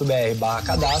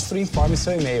jp.com.br/cadastro e informe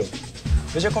seu e-mail.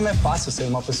 Veja como é fácil ser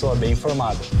uma pessoa bem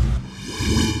informada.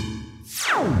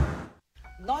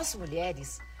 Nós,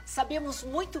 mulheres, sabemos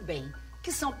muito bem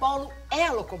que São Paulo é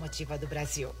a locomotiva do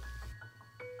Brasil.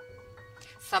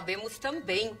 Sabemos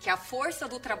também que a força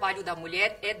do trabalho da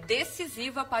mulher é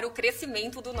decisiva para o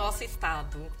crescimento do nosso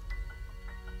estado.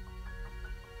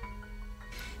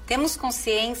 Temos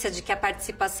consciência de que a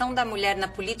participação da mulher na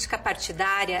política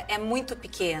partidária é muito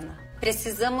pequena.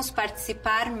 Precisamos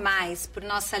participar mais por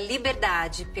nossa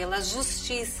liberdade, pela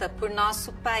justiça, por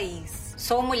nosso país.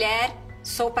 Sou mulher,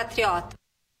 sou patriota.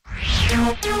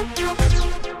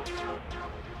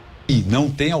 E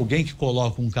não tem alguém que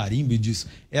coloca um carimbo e diz: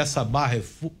 essa barra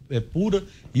é pura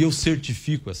e eu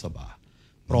certifico essa barra.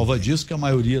 Prova disso que a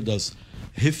maioria das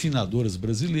refinadoras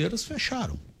brasileiras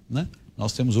fecharam, né?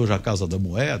 Nós temos hoje a Casa da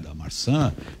Moeda, a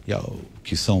Marsan,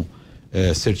 que são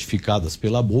certificadas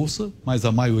pela Bolsa, mas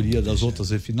a maioria das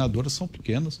outras refinadoras são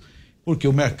pequenas, porque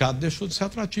o mercado deixou de ser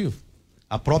atrativo.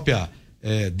 A própria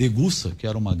Degussa, que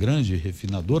era uma grande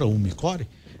refinadora, a Umicore,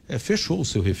 fechou o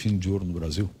seu refino de ouro no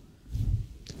Brasil.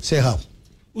 Serrão.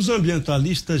 Os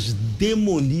ambientalistas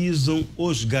demonizam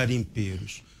os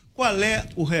garimpeiros. Qual é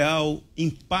o real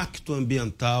impacto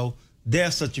ambiental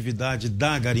dessa atividade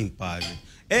da garimpagem?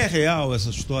 É real essa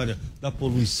história da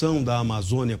poluição da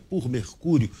Amazônia por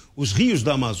mercúrio? Os rios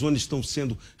da Amazônia estão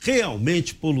sendo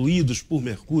realmente poluídos por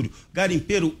mercúrio?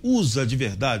 Garimpeiro usa de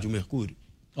verdade o mercúrio?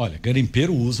 Olha,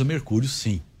 garimpeiro usa mercúrio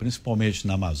sim, principalmente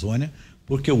na Amazônia,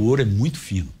 porque o ouro é muito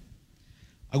fino.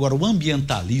 Agora, o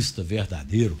ambientalista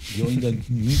verdadeiro, eu ainda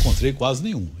não encontrei quase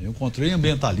nenhum. Eu encontrei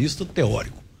ambientalista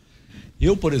teórico.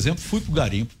 Eu, por exemplo, fui para o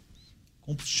garimpo,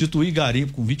 constituí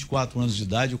garimpo com 24 anos de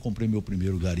idade, eu comprei meu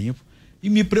primeiro garimpo e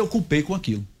me preocupei com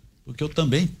aquilo, porque eu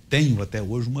também tenho até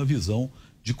hoje uma visão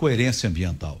de coerência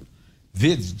ambiental.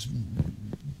 Ver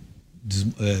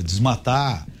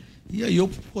desmatar, e aí eu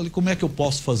falei, como é que eu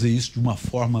posso fazer isso de uma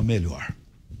forma melhor?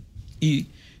 E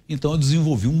então eu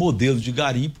desenvolvi um modelo de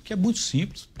garimpo que é muito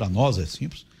simples, para nós é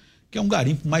simples, que é um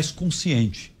garimpo mais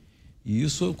consciente. E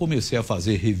isso eu comecei a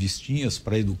fazer revistinhas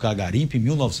para educar garimpo em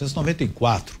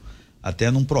 1994,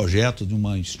 até num projeto de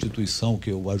uma instituição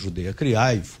que eu ajudei a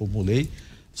criar e formulei,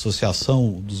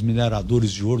 Associação dos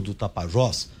Mineradores de Ouro do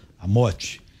Tapajós, a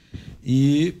MOT,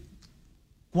 e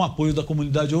com apoio da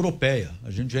comunidade europeia.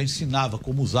 A gente já ensinava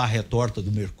como usar a retorta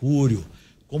do mercúrio,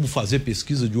 como fazer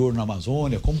pesquisa de ouro na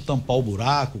Amazônia, como tampar o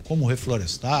buraco, como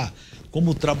reflorestar,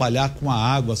 como trabalhar com a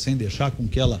água sem deixar com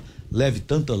que ela leve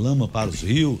tanta lama para os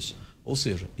rios. Ou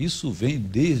seja, isso vem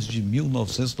desde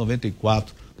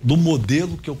 1994, do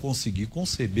modelo que eu consegui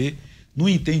conceber, no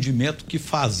entendimento que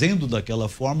fazendo daquela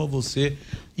forma você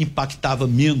impactava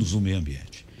menos o meio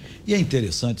ambiente. E é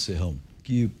interessante, Serrão,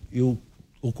 que eu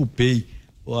ocupei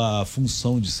a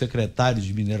função de secretário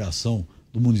de mineração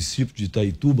do município de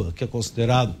Itaituba, que é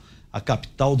considerado a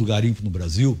capital do garimpo no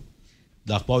Brasil,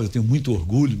 da qual eu tenho muito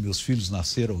orgulho, meus filhos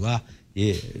nasceram lá,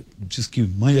 e diz que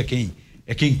mãe é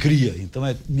quem cria, então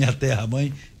é minha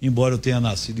terra-mãe, embora eu tenha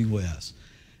nascido em Goiás.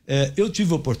 Eu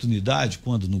tive a oportunidade,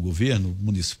 quando no governo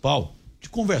municipal, de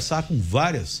conversar com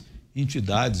várias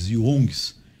entidades e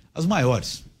ONGs, as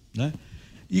maiores, né?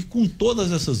 E com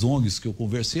todas essas ONGs que eu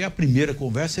conversei, a primeira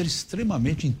conversa era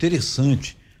extremamente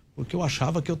interessante, porque eu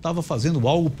achava que eu estava fazendo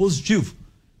algo positivo,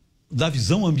 da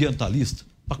visão ambientalista,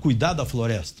 para cuidar da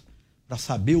floresta, para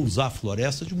saber usar a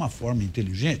floresta de uma forma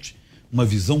inteligente, uma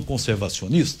visão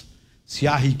conservacionista. Se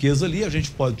há riqueza ali, a gente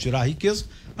pode tirar a riqueza,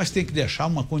 mas tem que deixar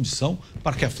uma condição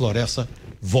para que a floresta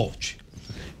volte.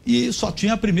 E só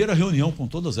tinha a primeira reunião com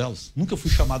todas elas, nunca fui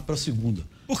chamado para a segunda.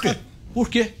 Por quê?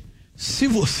 Porque se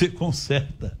você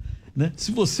conserta, né?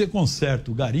 Se você conserta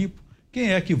o garimpo, quem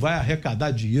é que vai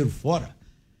arrecadar dinheiro fora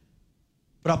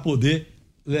para poder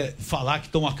falar que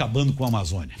estão acabando com a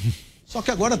Amazônia? Só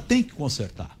que agora tem que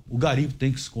consertar. O garimpo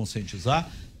tem que se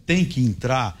conscientizar, tem que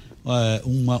entrar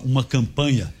uma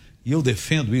campanha, e eu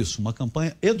defendo isso, uma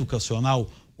campanha educacional,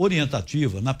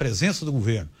 orientativa, na presença do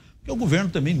governo. Porque o governo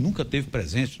também nunca teve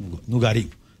presente no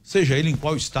garimpo, seja ele em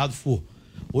qual estado for.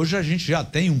 Hoje a gente já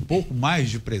tem um pouco mais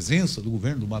de presença do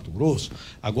governo do Mato Grosso.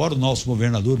 Agora o nosso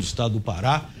governador do estado do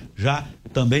Pará já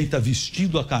também está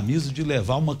vestindo a camisa de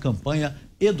levar uma campanha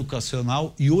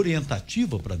educacional e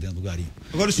orientativa para dentro do garimpo.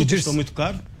 Agora isso custa muito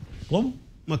caro? Como?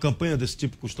 Uma campanha desse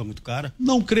tipo custa muito cara?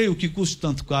 Não creio que custe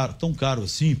tão caro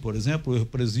assim. Por exemplo, eu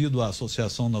presido a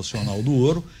Associação Nacional do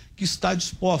Ouro, que está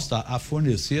disposta a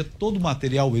fornecer todo o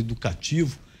material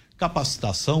educativo,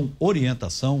 capacitação,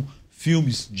 orientação,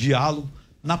 filmes, diálogo,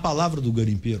 na palavra do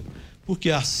garimpeiro.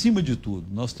 Porque, acima de tudo,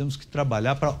 nós temos que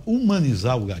trabalhar para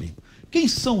humanizar o garimpo. Quem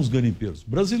são os garimpeiros?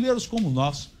 Brasileiros como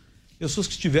nós, pessoas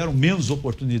que tiveram menos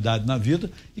oportunidade na vida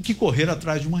e que correram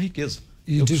atrás de uma riqueza.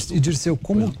 E Dirceu,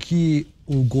 como que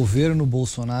o governo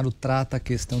Bolsonaro trata a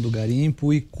questão do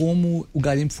garimpo e como o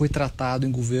garimpo foi tratado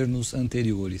em governos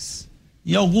anteriores?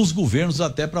 Em alguns governos,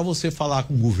 até para você falar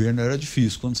com o governo era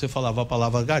difícil, quando você falava a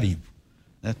palavra garimpo,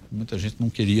 né? Muita gente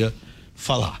não queria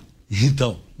falar.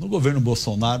 Então, no governo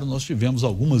Bolsonaro, nós tivemos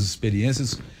algumas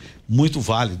experiências muito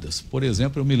válidas. Por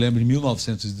exemplo, eu me lembro em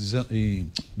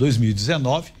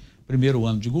 2019, primeiro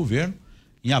ano de governo,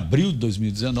 em abril de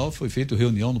 2019, foi feita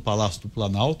reunião no Palácio do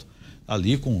Planalto,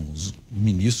 ali com os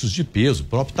ministros de peso, o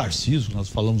próprio Tarcísio, nós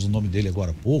falamos o nome dele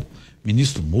agora há pouco,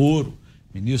 ministro Moro,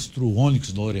 ministro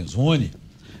Onyx Lorenzoni,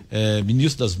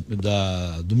 ministro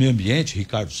do Meio Ambiente,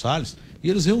 Ricardo Salles, e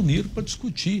eles reuniram para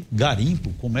discutir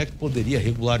garimpo, como é que poderia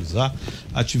regularizar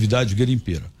a atividade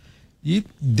garimpeira. E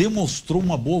demonstrou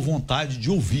uma boa vontade de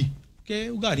ouvir,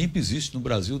 porque o garimpo existe no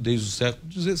Brasil desde o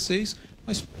século XVI,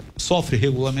 mas sofre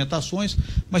regulamentações,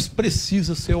 mas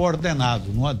precisa ser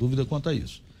ordenado, não há dúvida quanto a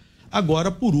isso.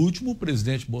 Agora, por último, o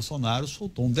presidente Bolsonaro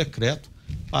soltou um decreto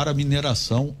para a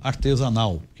mineração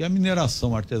artesanal, porque a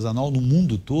mineração artesanal no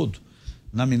mundo todo,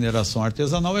 na mineração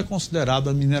artesanal é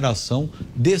considerada a mineração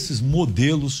desses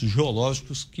modelos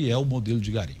geológicos que é o modelo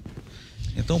de garimpo.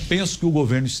 Então penso que o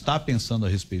governo está pensando a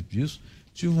respeito disso.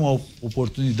 Tive uma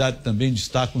oportunidade também de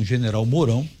estar com o general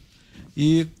Mourão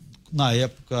e na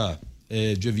época,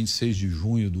 dia 26 de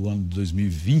junho do ano de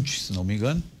 2020, se não me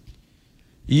engano,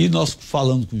 e nós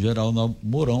falando com o general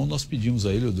Mourão, nós pedimos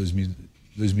a ele,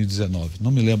 2019,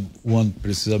 não me lembro o ano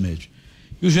precisamente.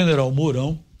 E o general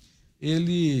Mourão,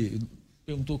 ele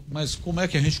perguntou, mas como é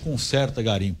que a gente conserta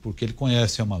garimpo? Porque ele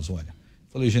conhece a Amazônia.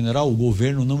 Falei, general, o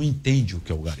governo não entende o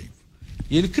que é o garimpo.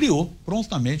 E ele criou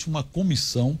prontamente uma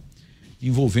comissão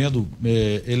envolvendo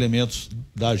elementos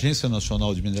da Agência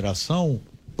Nacional de Mineração,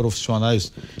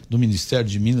 profissionais do Ministério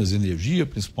de Minas e Energia,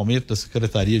 principalmente da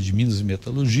Secretaria de Minas e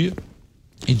Metalurgia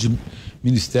e do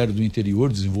Ministério do Interior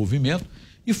e Desenvolvimento,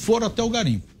 e foram até o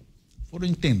garimpo. Foram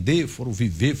entender, foram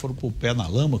viver, foram pôr o pé na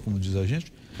lama, como diz a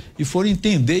gente, e foram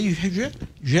entender e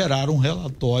geraram um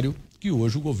relatório que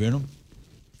hoje o governo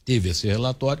teve esse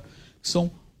relatório, que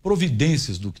são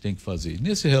providências do que tem que fazer.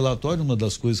 Nesse relatório, uma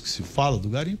das coisas que se fala do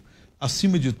garimpo,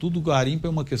 acima de tudo, o garimpo é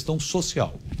uma questão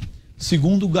social.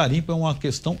 Segundo, o garimpo é uma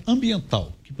questão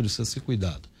ambiental, que precisa ser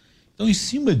cuidada. Então, em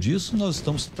cima disso, nós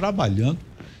estamos trabalhando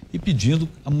e pedindo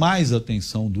mais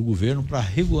atenção do governo para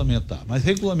regulamentar. Mas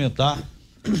regulamentar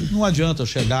não adianta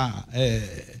chegar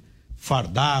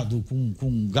fardado,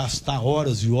 com gastar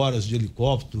horas e horas de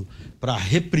helicóptero para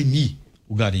reprimir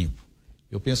o garimpo.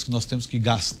 Eu penso que nós temos que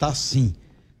gastar, sim,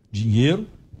 dinheiro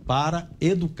para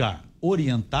educar,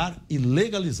 orientar e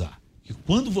legalizar. E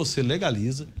quando você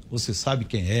legaliza, você sabe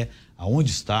quem é,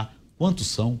 aonde está, quantos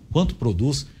são, quanto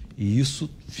produz, e isso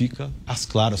fica às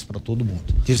claras para todo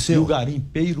mundo. E o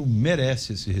garimpeiro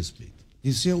merece esse respeito.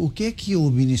 Dirceu, o que o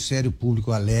Ministério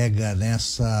Público alega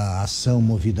nessa ação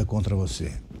movida contra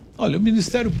você? Olha, o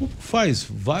Ministério Público faz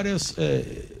várias,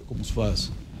 como se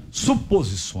faz,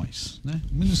 suposições, né?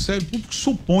 O Ministério Público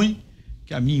supõe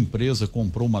que a minha empresa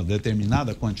comprou uma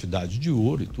determinada quantidade de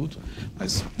ouro e tudo,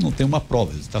 mas não tem uma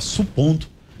prova, ele está supondo,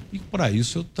 e para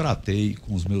isso eu tratei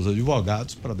com os meus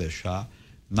advogados para deixar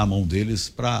na mão deles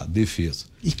para defesa.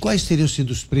 E quais teriam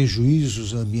sido os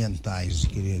prejuízos ambientais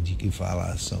de que fala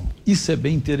a ação? Isso é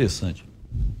bem interessante.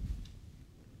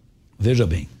 Veja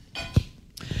bem,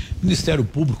 o Ministério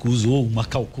Público usou uma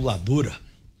calculadora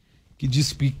que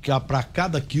diz que para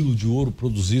cada quilo de ouro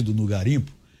produzido no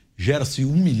garimpo, gera-se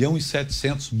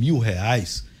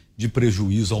R$1.700.000 de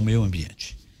prejuízo ao meio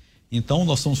ambiente. Então,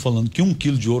 nós estamos falando que 1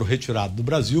 quilo de ouro retirado do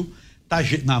Brasil,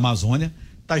 na Amazônia,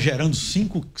 está gerando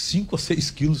 5 a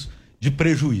 6 quilos de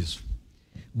prejuízo.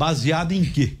 Baseado em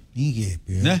quê? Em quê?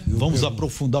 Né? Vamos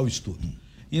aprofundar o estudo.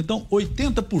 Então,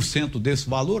 80% desse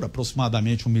valor,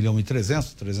 aproximadamente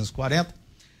 1.300.000, 340,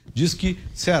 diz que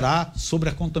será sobre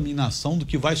a contaminação do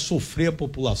que vai sofrer a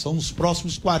população nos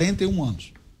próximos 41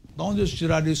 anos. De onde eles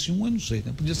tiraram esse 1, eu não sei,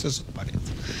 né? Podia ser só 40.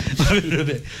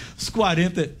 Os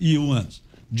 41 anos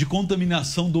de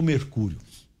contaminação do mercúrio.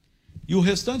 E o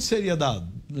restante seria da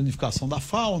danificação da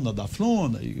fauna, da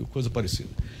flora e coisa parecida.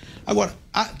 Agora,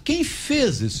 quem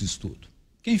fez esse estudo?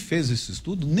 Quem fez esse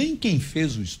estudo, nem quem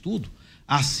fez o estudo,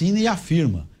 assina e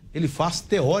afirma. Ele faz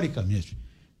teoricamente,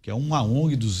 que é uma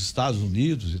ONG dos Estados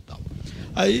Unidos e tal.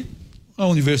 Aí, a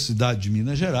Universidade de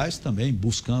Minas Gerais também,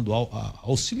 buscando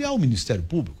auxiliar o Ministério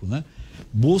Público, né?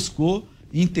 Buscou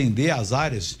entender as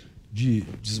áreas de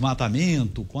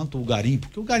desmatamento, quanto o garimpo,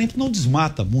 porque o garimpo não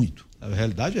desmata muito, a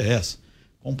realidade é essa.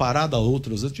 Comparado a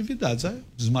outras atividades, o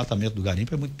desmatamento do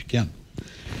garimpo é muito pequeno.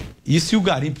 E se o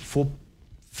garimpo for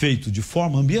feito de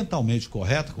forma ambientalmente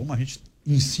correta, como a gente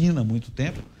ensina há muito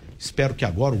tempo, espero que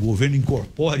agora o governo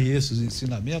incorpore esses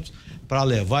ensinamentos para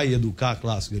levar e educar a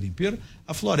classe garimpeira,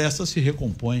 a floresta se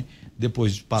recompõe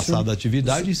depois de passar da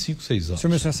atividade em 5, 6 anos. O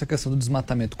senhor mencionou essa questão do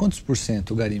desmatamento. Quantos por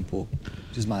cento o garimpo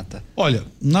desmata? Olha,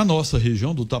 na nossa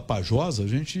região do Tapajós,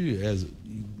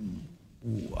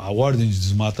 a ordem de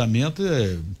desmatamento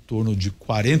é em torno de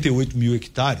 48 mil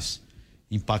hectares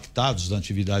impactados na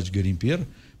atividade garimpeira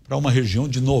para uma região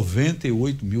de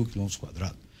 98 mil quilômetros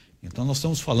quadrados. Então, nós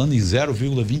estamos falando em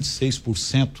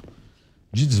 0,26%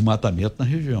 de desmatamento na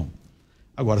região.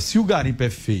 Agora, se o garimpo é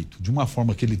feito de uma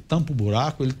forma que ele tampa o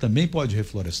buraco, ele também pode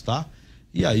reflorestar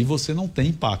e aí você não tem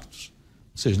impactos.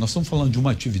 Ou seja, nós estamos falando de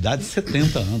uma atividade de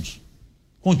 70 anos,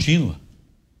 contínua,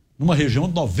 numa região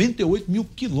de 98 mil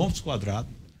quilômetros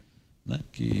quadrados, né,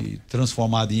 que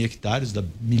transformada em hectares, dá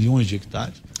milhões de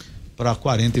hectares, para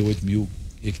 48 mil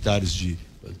hectares de...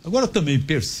 Agora, também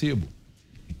percebo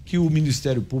que o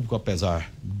Ministério Público,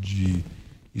 apesar de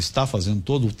estar fazendo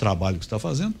todo o trabalho que está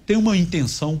fazendo, tem uma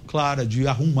intenção clara de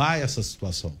arrumar essa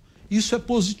situação. Isso é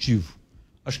positivo.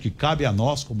 Acho que cabe a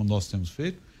nós, como nós temos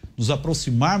feito, nos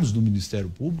aproximarmos do Ministério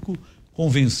Público,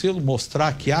 convencê-lo,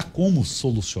 mostrar que há como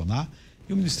solucionar,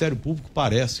 e o Ministério Público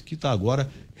parece que está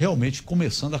agora realmente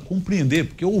começando a compreender,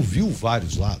 porque ouviu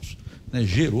vários lados, né,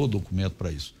 gerou documento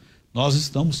para isso. Nós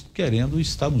estamos querendo e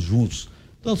estamos juntos,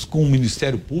 tanto com o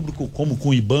Ministério Público como com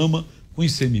o IBAMA, com o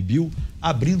ICMBio,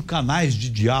 abrindo canais de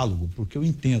diálogo, porque eu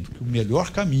entendo que o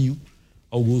melhor caminho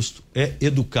Augusto, é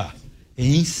educar, é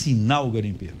ensinar o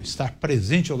garimpeiro, estar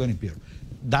presente ao garimpeiro,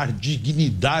 dar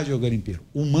dignidade ao garimpeiro,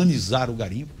 humanizar o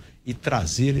garimpo e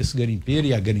trazer esse garimpeiro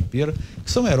e a garimpeira, que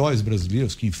são heróis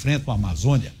brasileiros que enfrentam a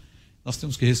Amazônia. Nós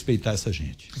temos que respeitar essa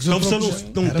gente. Então você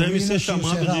não teme ser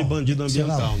chamado de bandido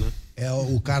ambiental, né? É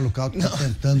o Carlos Caldo que está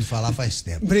tentando falar faz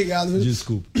tempo. Obrigado.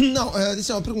 Desculpa. Não,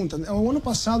 isso é uma pergunta. O ano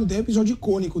passado teve um episódio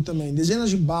icônico também. Dezenas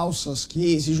de balsas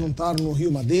que se juntaram no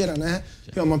Rio Madeira, né?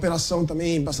 Que é uma operação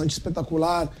também bastante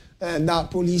espetacular da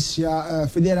Polícia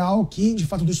Federal, que de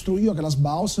fato destruiu aquelas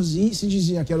balsas e se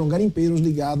dizia que eram garimpeiros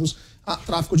ligados a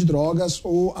tráfico de drogas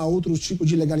ou a outros tipos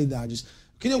de ilegalidades.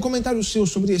 Queria um comentário seu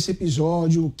sobre esse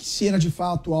episódio, se era de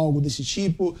fato algo desse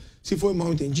tipo, se foi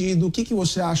mal entendido, o que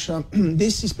você acha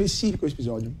desse específico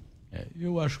episódio?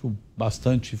 Eu acho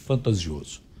bastante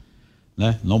fantasioso,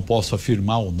 né? Não posso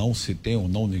afirmar ou não se tem ou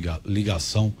não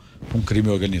ligação com crime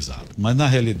organizado, mas na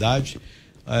realidade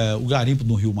o garimpo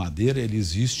no Rio Madeira ele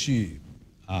existe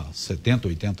há 70,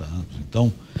 80 anos,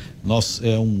 então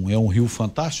é um rio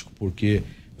fantástico porque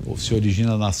se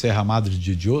origina na Serra Madre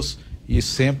de Dios e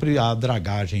sempre há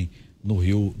dragagem no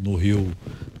rio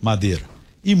Madeira.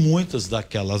 E muitas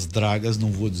daquelas dragas,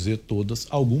 não vou dizer todas,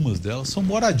 algumas delas são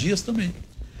moradias também.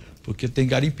 Porque tem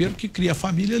garimpeiro que cria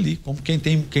família ali, como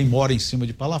quem mora em cima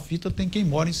de palafita, tem quem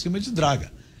mora em cima de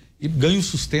draga. E ganha o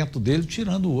sustento dele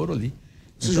tirando o ouro ali.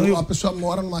 Então, a pessoa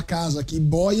mora numa casa que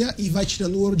boia e vai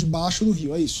tirando o ouro debaixo do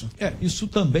rio, é isso? Isso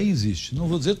também existe. Não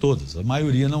vou dizer todas, a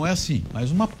maioria não é assim,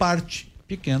 mas uma parte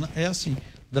pequena é assim.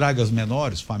 Dragas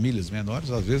menores, famílias menores,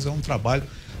 às vezes é um trabalho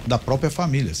da própria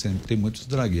família, sempre tem muitos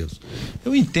dragueiros.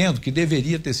 Eu entendo que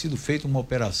deveria ter sido feita uma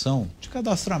operação de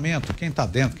cadastramento, quem está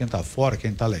dentro, quem está fora,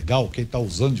 quem está legal, quem está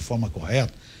usando de forma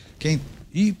correta,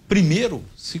 e primeiro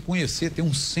se conhecer, ter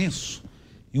um senso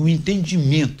e um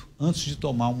entendimento antes de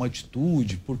tomar uma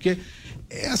atitude, porque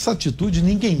essa atitude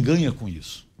ninguém ganha com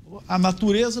isso. A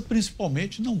natureza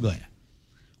principalmente não ganha.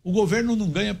 O governo não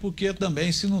ganha porque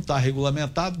também, se não está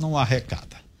regulamentado, não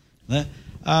arrecada, né?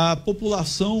 A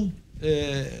população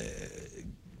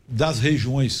das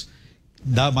regiões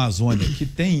da Amazônia que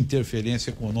tem interferência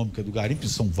econômica do garimpo,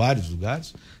 são vários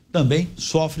lugares, também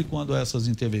sofre quando essas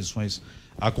intervenções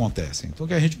acontecem. Então o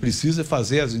que a gente precisa é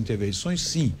fazer as intervenções,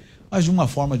 sim, mas de uma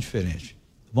forma diferente.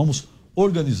 Vamos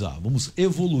organizar, vamos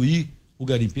evoluir o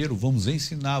garimpeiro, vamos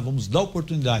ensinar, vamos dar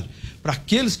oportunidade para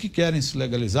aqueles que querem se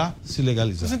legalizar.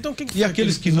 Mas então, e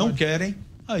aqueles que não querem,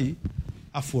 aí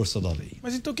a força da lei.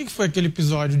 Mas então o que foi aquele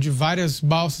episódio de várias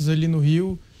balsas ali no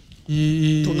Rio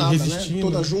e resistindo? Né?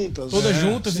 Todas juntas. Todas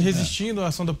juntas e resistindo à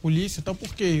ação da polícia e tal,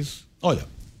 por que isso? Olha,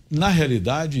 na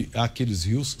realidade, aqueles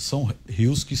rios são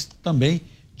rios que também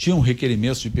tinham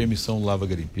requerimentos de permissão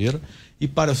lava-garimpeira, e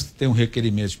para ter um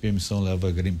requerimento de permissão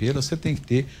lava-garimpeira, você tem que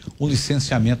ter um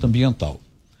licenciamento ambiental.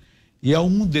 E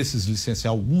alguns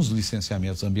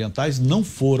licenciamentos ambientais não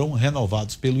foram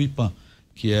renovados pelo IPAM,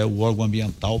 que é o órgão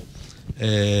ambiental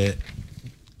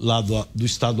lá do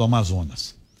estado do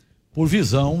Amazonas, por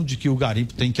visão de que o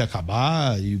garimpo tem que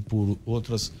acabar e por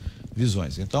outras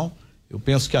visões. Então, eu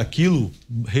penso que aquilo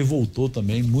revoltou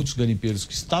também muitos garimpeiros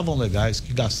que estavam legais,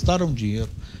 que gastaram dinheiro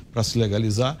para se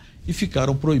legalizar e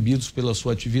ficaram proibidos pela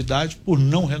sua atividade por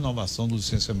não renovação do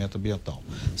licenciamento ambiental,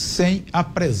 sem a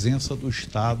presença do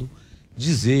Estado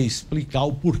explicar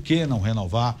o porquê não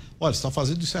renovar. Olha, você está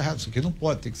fazendo isso errado, isso aqui não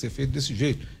pode, tem que ser feito desse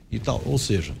jeito e tal. Ou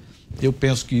seja, eu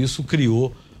penso que isso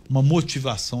criou uma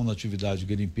motivação na atividade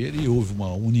garimpeira e houve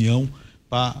uma união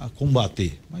para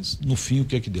combater. Mas no fim o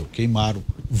que é que deu? Queimaram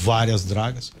várias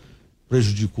dragas,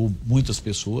 prejudicou muitas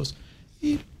pessoas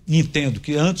e entendo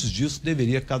que antes disso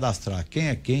deveria cadastrar quem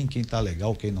é quem está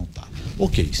legal, quem não está.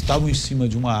 Ok, estavam em cima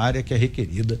de uma área que é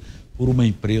requerida por uma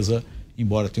empresa,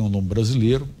 embora tenha um nome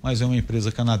brasileiro, mas é uma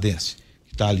empresa canadense,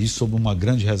 que está ali sob uma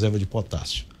grande reserva de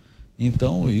potássio.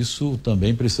 Então isso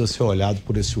também precisa ser olhado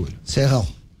por esse olho. Serrão.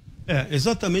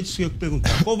 Exatamente isso que eu ia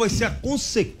perguntar. Qual vai ser a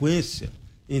consequência,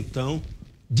 então,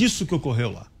 disso que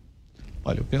ocorreu lá?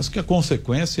 Olha, eu penso que a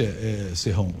consequência,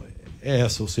 Serrão, é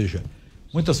essa, ou seja,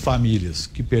 muitas famílias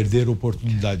que perderam a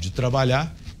oportunidade de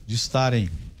trabalhar, de estarem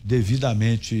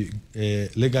devidamente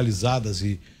legalizadas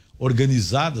e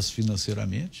organizadas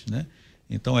financeiramente, né?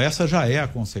 Então essa já é a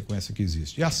consequência que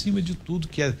existe. E acima de tudo,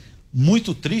 que é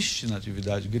muito triste na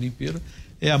atividade garimpeira,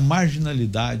 é a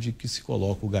marginalidade que se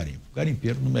coloca o garimpo. O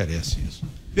garimpeiro não merece isso.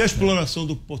 E a exploração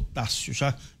do potássio,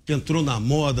 já que entrou na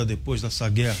moda depois dessa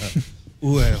guerra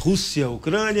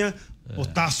Rússia-Ucrânia,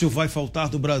 potássio vai faltar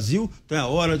do Brasil, então é a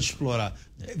hora de explorar.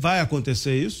 Vai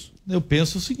acontecer isso? Eu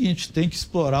penso o seguinte, tem que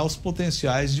explorar os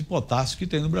potenciais de potássio que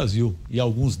tem no Brasil, e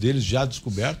alguns deles já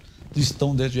descobertos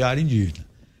estão dentro de área indígena.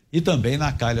 E também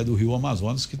na calha do Rio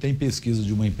Amazonas, que tem pesquisa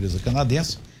de uma empresa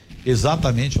canadense,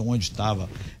 exatamente onde estava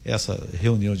essa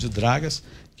reunião de dragas,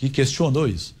 que questionou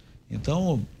isso.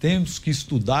 Então, temos que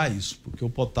estudar isso, porque o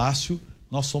potássio,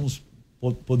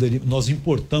 nós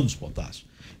importamos potássio.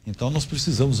 Então, nós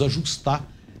precisamos ajustar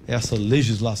essa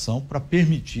legislação para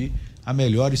permitir a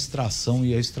melhor extração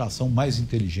e a extração mais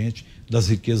inteligente das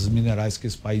riquezas minerais que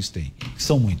esse país tem, que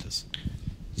são muitas.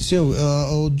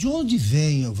 De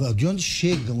onde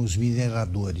chegam os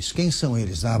mineradores? Quem são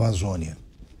eles da Amazônia?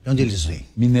 De onde eles vêm?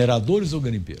 Mineradores ou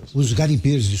garimpeiros? Os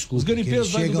garimpeiros, desculpa. Os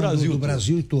garimpeiros vêm do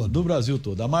Brasil todo. Do Brasil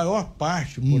todo. A maior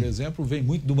parte, por exemplo, vem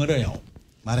muito do Maranhão.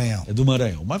 Maranhão. É do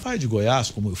Maranhão. Mas vai de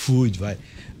Goiás, como eu fui, vai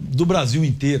do Brasil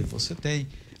inteiro. Você tem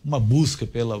uma busca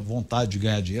pela vontade de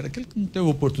ganhar dinheiro. Aquele que não tem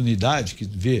oportunidade, que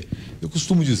vê. Eu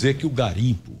costumo dizer que o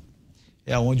garimpo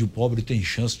é onde o pobre tem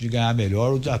chance de ganhar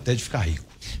melhor ou até de ficar rico.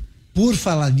 Por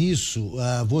falar nisso,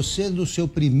 você do seu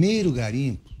primeiro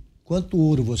garimpo, quanto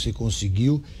ouro você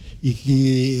conseguiu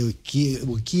e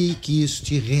o que isso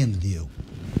te rendeu?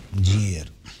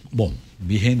 Dinheiro. Bom,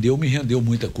 me rendeu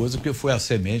muita coisa, porque foi a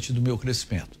semente do meu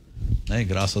crescimento, né? E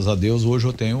graças a Deus hoje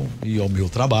eu tenho, e ao meu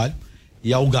trabalho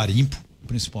e ao garimpo,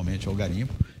 principalmente ao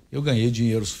garimpo, eu ganhei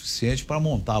dinheiro suficiente para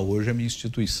montar hoje a minha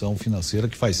instituição financeira,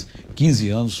 que faz 15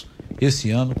 anos esse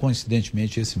ano,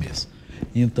 coincidentemente esse mês.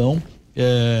 Então,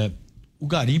 o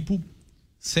garimpo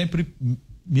sempre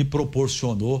me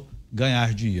proporcionou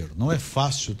ganhar dinheiro. Não é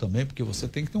fácil também, porque você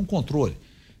tem que ter um controle,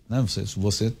 né? Se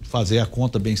você fazer a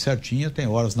conta bem certinha, tem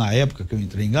horas, na época que eu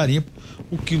entrei em garimpo,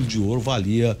 o quilo de ouro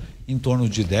valia em torno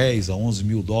de 10 a 11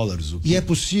 mil dólares. E é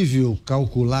possível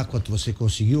calcular quanto você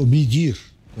conseguiu, medir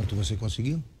quanto você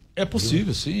conseguiu? É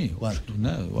possível, sim.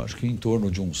 Eu acho que em torno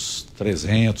de uns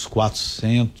 300,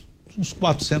 400, uns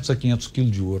 400 a 500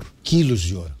 quilos de ouro. Quilos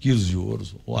de ouro? Quilos de ouro.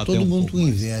 Ou todo até mundo com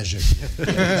inveja.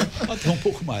 Até um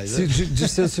pouco mais. Se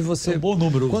você... É um bom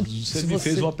número. Você me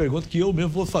fez uma pergunta que eu mesmo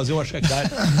vou fazer uma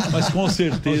checagem, mas com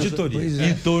certeza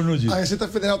em torno disso. A Receita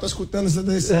Federal está escutando essa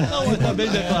decisão. Não, mas está bem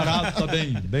declarado,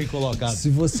 está bem colocado. Se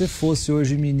você fosse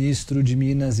hoje ministro de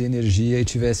Minas e Energia e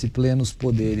tivesse plenos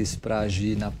poderes para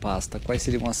agir na pasta, quais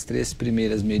seriam as 3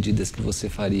 primeiras medidas que você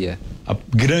faria? A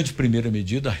grande primeira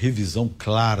medida, a revisão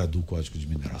clara do Código de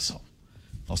Mineração.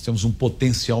 Nós temos um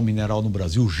potencial mineral no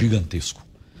Brasil gigantesco,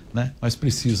 né? Mas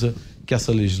precisa que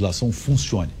essa legislação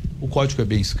funcione. O código é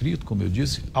bem escrito, como eu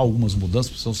disse, algumas mudanças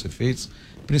precisam ser feitas,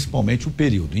 principalmente o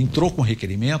período. Entrou com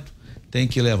requerimento, tem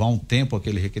que levar um tempo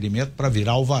aquele requerimento para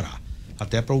virar alvará,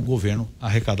 até para o governo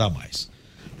arrecadar mais.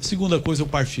 A segunda coisa, eu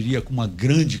partiria com uma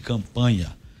grande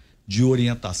campanha de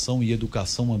orientação e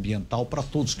educação ambiental para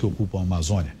todos que ocupam a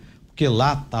Amazônia, porque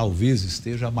lá talvez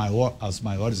esteja as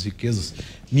maiores riquezas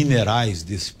minerais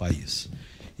desse país.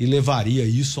 E levaria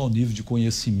isso ao nível de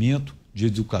conhecimento, de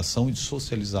educação e de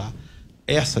socializar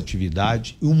essa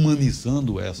atividade,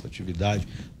 humanizando essa atividade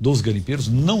dos garimpeiros,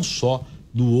 não só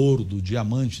do ouro, do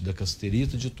diamante, da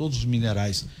casterita, de todos os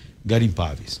minerais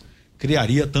garimpáveis.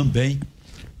 Criaria também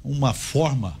uma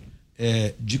forma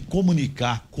de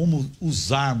comunicar como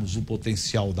usarmos o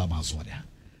potencial da Amazônia.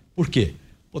 Por quê?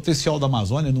 O potencial da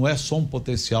Amazônia não é só um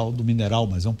potencial do mineral,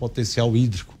 mas é um potencial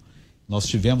hídrico. Nós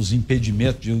tivemos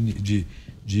impedimento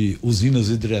de usinas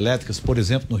hidrelétricas, por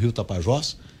exemplo, no Rio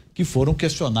Tapajós, que foram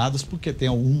questionadas porque tem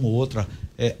uma ou outra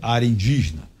área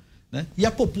indígena, né? E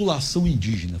a população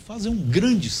indígena, fazer um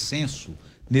grande censo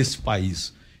nesse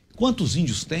país. Quantos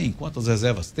índios tem, quantas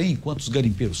reservas tem, quantos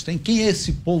garimpeiros tem, quem é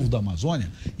esse povo da Amazônia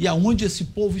e aonde esse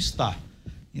povo está.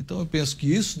 Então eu penso que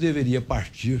isso deveria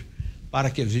partir para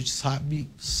que a gente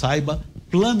saiba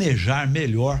planejar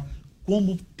melhor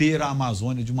como ter a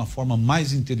Amazônia de uma forma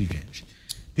mais inteligente.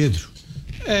 Pedro.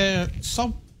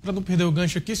 Só para não perder o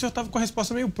gancho aqui, o senhor estava com a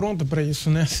resposta meio pronta para isso,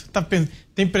 né?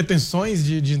 Tem pretensões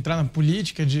de entrar na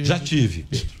política? Já tive,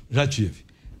 Pedro, já tive.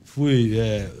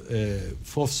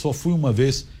 Só fui uma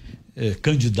vez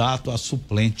candidato a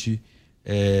suplente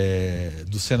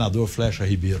do senador Flecha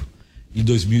Ribeiro, em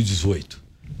 2018.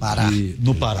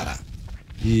 No Pará.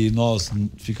 E nós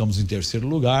ficamos em terceiro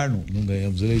lugar, não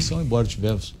ganhamos a eleição, embora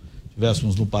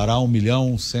tivéssemos no Pará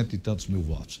 1.100.000 e tantos mil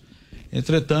votos.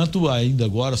 Entretanto, ainda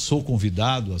agora sou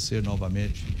convidado a ser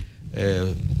novamente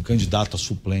candidato a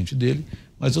suplente dele,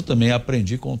 mas eu também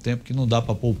aprendi com o tempo que não dá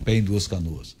para pôr o pé em 2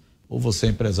 canoas. Ou você é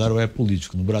empresário ou é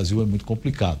político. No Brasil é muito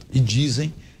complicado. E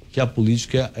dizem que a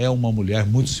política é uma mulher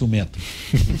muito ciumenta.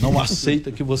 Não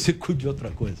aceita que você cuide de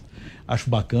outra coisa. Acho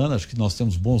bacana, acho que nós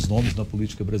temos bons nomes na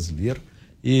política brasileira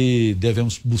e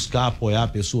devemos buscar apoiar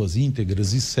pessoas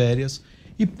íntegras e sérias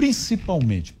e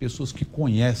principalmente pessoas que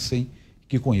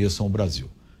conheçam o Brasil.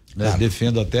 Né? Claro.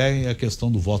 Defendo até a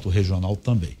questão do voto regional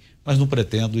também. mas não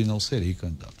pretendo e não serei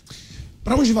candidato.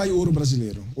 Para onde vai o ouro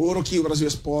brasileiro? O ouro que o Brasil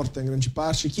exporta em grande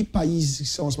parte, que países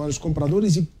são os maiores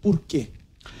compradores e por quê?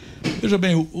 Veja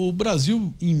bem, o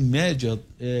Brasil, em média,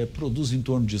 produz em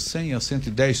torno de 100 a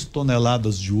 110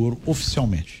 toneladas de ouro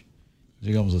oficialmente,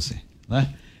 digamos assim,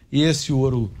 né? E esse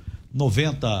ouro,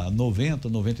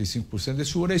 95%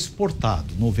 desse ouro é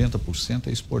exportado, 90%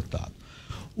 é exportado.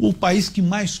 O país que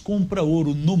mais compra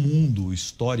ouro no mundo,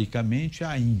 historicamente, é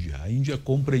a Índia. A Índia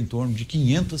compra em torno de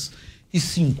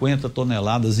 550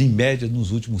 toneladas, em média,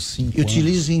 nos últimos 5 anos. E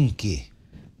utiliza em quê?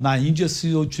 Na Índia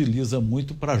se utiliza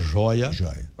muito para joia,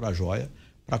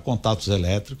 para contatos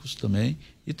elétricos também,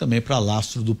 e também para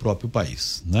lastro do próprio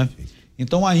país, né?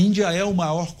 Então a Índia é o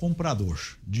maior comprador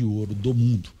de ouro do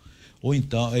mundo. Ou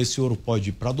então esse ouro pode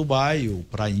ir para Dubai ou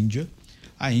para a Índia.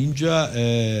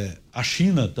 A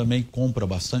China também compra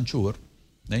bastante ouro,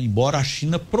 né? Embora a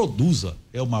China produza,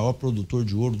 é o maior produtor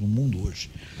de ouro do mundo hoje.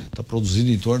 Está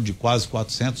produzindo em torno de quase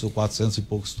 400 ou 400 e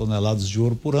poucas toneladas de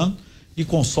ouro por ano e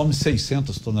consome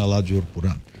 600 toneladas de ouro por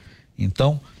ano.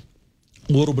 Então,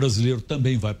 o ouro brasileiro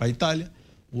também vai para a Itália,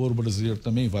 o ouro brasileiro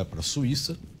também vai para a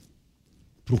Suíça,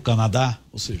 para o Canadá,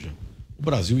 ou seja, o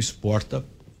Brasil exporta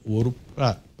ouro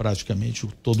para praticamente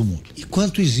todo mundo. E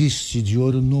quanto existe de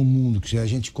ouro no mundo? Que a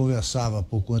gente conversava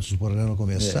pouco antes do programa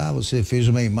começar, você fez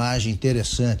uma imagem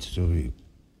interessante, seu Rico.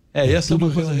 Essa é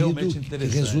uma coisa realmente interessante.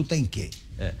 Que resulta em quê?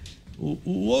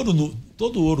 O ouro,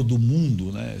 todo o ouro do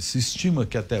mundo, né, se estima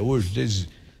que até hoje, desde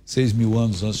 6.000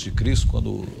 anos antes de Cristo,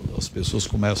 quando as pessoas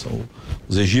começam,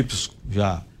 os egípcios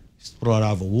já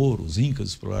exploravam ouro, os incas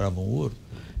exploravam ouro,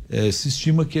 se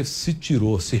estima que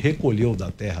se recolheu da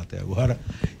terra até agora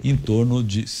em torno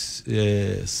de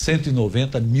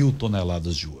 190 mil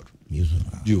toneladas de ouro.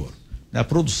 A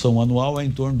produção anual é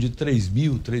em torno de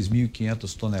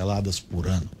 3.500 toneladas por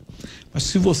ano. Mas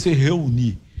se você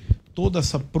reunir toda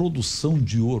essa produção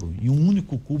de ouro em um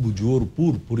único cubo de ouro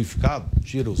puro, purificado,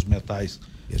 tira os metais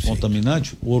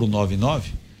contaminantes, ouro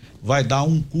 99, vai dar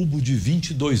um cubo de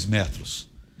 22 metros.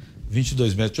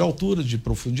 22 metros de altura, de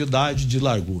profundidade, de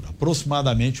largura.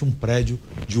 Aproximadamente um prédio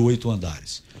de 8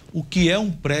 andares. O que é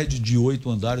um prédio de 8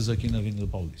 andares aqui na Avenida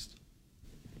Paulista?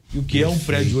 E o que é um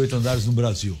prédio de 8 andares no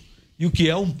Brasil? E o que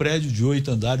é um prédio de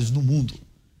 8 andares no mundo?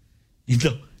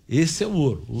 Então, esse é o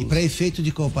ouro. E para efeito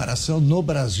de comparação, no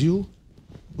Brasil,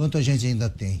 quanto a gente ainda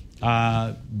tem?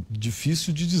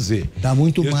 Difícil de dizer. Dá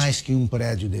muito mais que um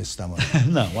prédio desse tamanho.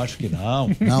 Não, acho que não.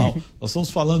 Não. Nós estamos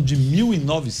falando de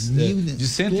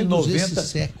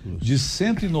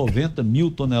 190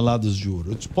 mil toneladas de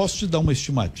ouro. Eu posso te dar uma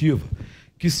estimativa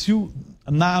que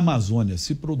na Amazônia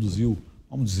se produziu,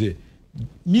 vamos dizer,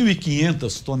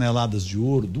 1.500 toneladas de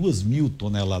ouro, 2.000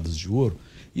 toneladas de ouro,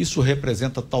 isso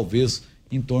representa talvez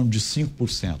em torno de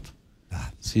 5%.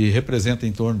 Se representa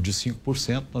em torno de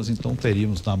 5%, nós então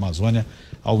teríamos na Amazônia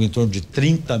algo em torno de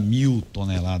 30 mil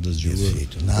toneladas de ouro,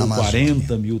 ou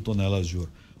 40 mil toneladas de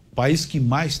ouro. O país que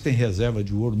mais tem reserva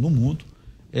de ouro no mundo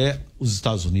é os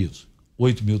Estados Unidos,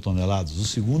 8 mil toneladas. O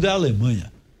segundo é a Alemanha,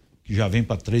 que já vem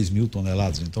para 3 mil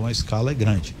toneladas, então a escala é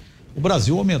grande. O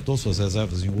Brasil aumentou suas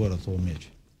reservas em ouro atualmente.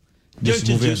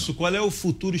 Diante disso, qual é o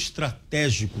futuro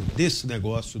estratégico desse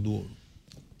negócio do ouro?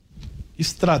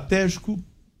 Estratégico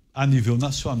a nível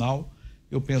nacional,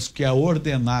 eu penso que é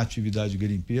ordenar a atividade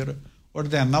garimpeira,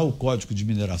 ordenar o Código de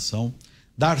Mineração,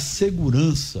 dar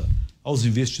segurança aos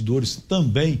investidores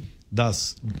também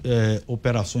das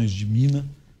operações de mina,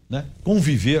 né?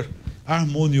 Conviver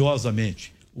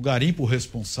harmoniosamente. O garimpo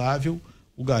responsável,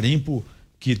 o garimpo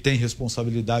que tem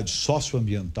responsabilidade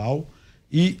socioambiental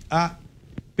e a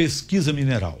pesquisa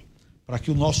mineral, para que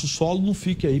o nosso solo não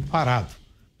fique aí parado,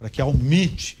 para que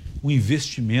aumente o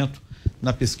investimento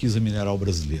na pesquisa mineral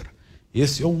brasileira.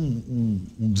 Esse é um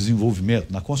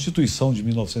desenvolvimento. Na Constituição de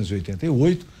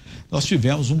 1988, nós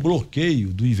tivemos um bloqueio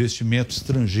do investimento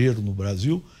estrangeiro no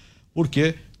Brasil,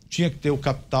 porque tinha que ter o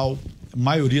capital, a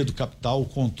maioria do capital, o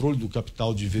controle do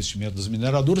capital de investimento das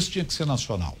mineradoras tinha que ser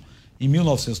nacional. Em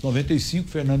 1995,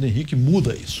 Fernando Henrique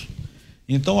muda isso.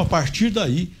 Então, a partir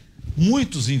daí,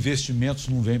 muitos investimentos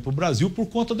não vêm para o Brasil por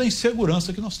conta da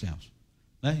insegurança que nós temos,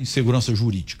 né? Insegurança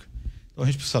jurídica. Então a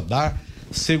gente precisa dar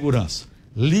segurança,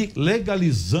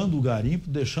 legalizando o garimpo,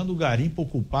 deixando o garimpo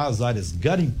ocupar as áreas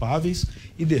garimpáveis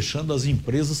e deixando as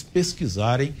empresas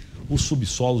pesquisarem os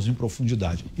subsolos em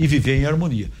profundidade e viver em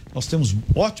harmonia. Nós temos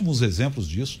ótimos exemplos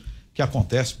disso, que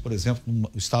acontece, por exemplo, no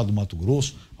estado do Mato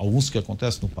Grosso, alguns que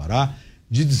acontecem no Pará,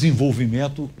 de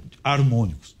desenvolvimento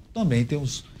harmônicos. Também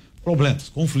temos problemas,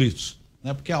 conflitos,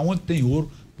 né? Porque aonde tem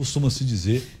ouro, costuma-se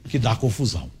dizer que dá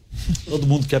confusão. Todo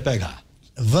mundo quer pegar.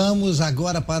 Vamos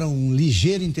agora para um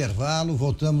ligeiro intervalo,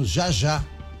 voltamos já já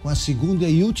com a segunda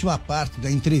e última parte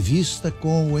da entrevista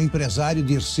com o empresário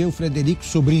Dirceu Frederico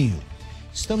Sobrinho.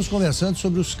 Estamos conversando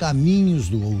sobre os caminhos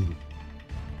do ouro.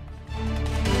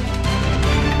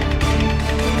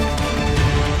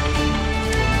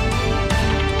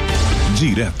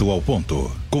 Direto ao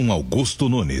ponto, com Augusto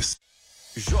Nunes.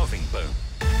 Jovem Pan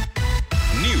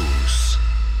News.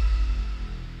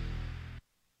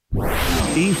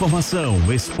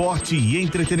 Informação, esporte e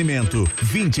entretenimento,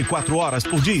 24 horas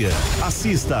por dia.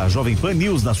 Assista a Jovem Pan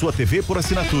News na sua TV por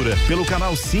assinatura, pelo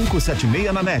canal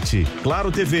 576 na NET,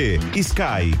 Claro TV,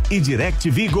 Sky e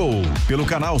DirecTV Go, pelo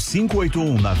canal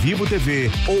 581 na Vivo TV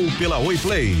ou pela Oi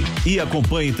Play. E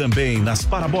acompanhe também nas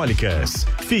parabólicas.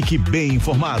 Fique bem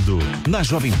informado na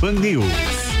Jovem Pan News.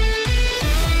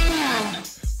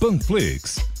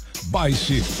 Panflix.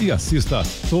 Baixe e assista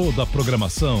toda a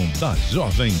programação da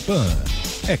Jovem Pan.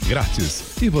 É grátis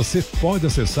e você pode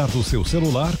acessar do seu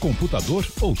celular, computador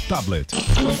ou tablet.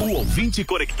 O ouvinte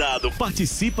conectado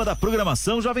participa da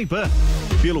programação Jovem Pan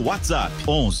pelo WhatsApp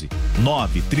 11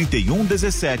 931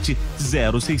 17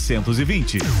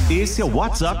 0620. Esse é o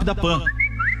WhatsApp da Pan.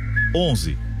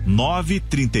 11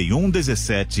 931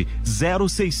 17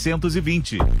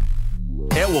 0620.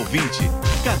 É o ouvinte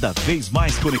cada vez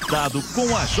mais conectado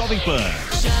com a Jovem Pan.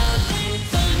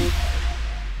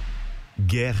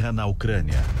 Guerra na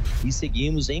Ucrânia. E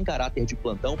seguimos em caráter de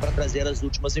plantão para trazer as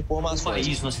últimas informações. No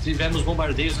país, nós tivemos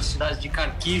bombardeios na cidade de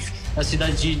Kharkiv, na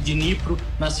cidade de Dnipro,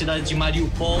 na cidade de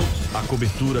Mariupol. A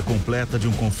cobertura completa de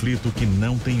um conflito que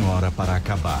não tem hora para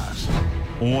acabar.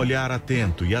 Um olhar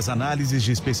atento e as análises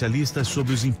de especialistas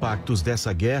sobre os impactos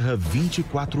dessa guerra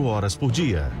 24 horas por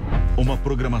dia. Uma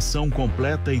programação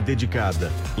completa e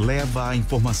dedicada leva a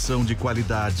informação de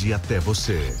qualidade até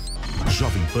você.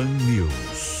 Jovem Pan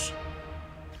News.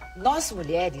 Nós,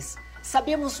 mulheres,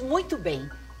 sabemos muito bem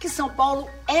que São Paulo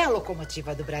é a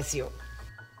locomotiva do Brasil.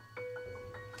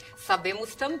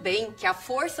 Sabemos também que a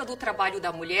força do trabalho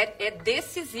da mulher é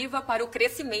decisiva para o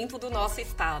crescimento do nosso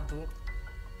estado.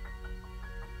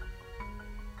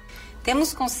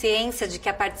 Temos consciência de que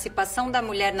a participação da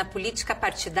mulher na política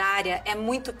partidária é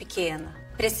muito pequena.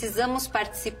 Precisamos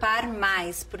participar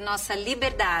mais por nossa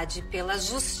liberdade, pela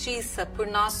justiça, por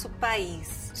nosso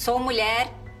país. Sou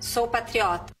mulher, sou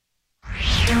patriota.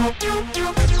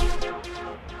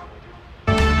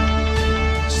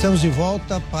 Estamos de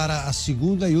volta para a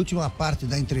segunda e última parte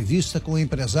da entrevista com o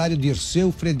empresário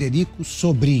Dirceu Frederico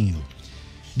Sobrinho.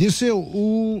 Dirceu,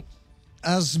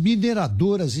 as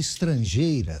mineradoras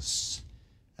estrangeiras,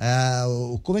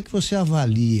 como é que você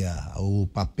avalia o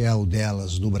papel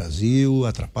delas no Brasil?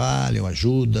 Atrapalham,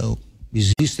 ajudam?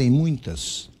 Existem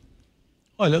muitas?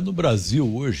 Olha, no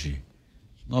Brasil hoje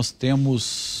nós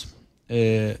temos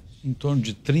em torno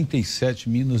de 37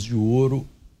 minas de ouro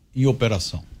em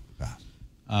operação.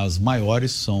 As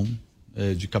maiores são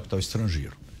de capital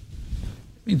estrangeiro.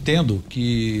 Entendo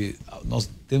que nós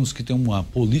temos que ter uma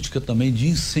política também de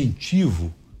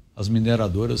incentivo às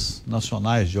mineradoras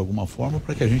nacionais, de alguma forma,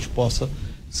 para que a gente possa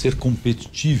ser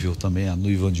competitível também a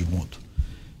nível de mundo.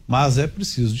 Mas é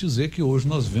preciso dizer que hoje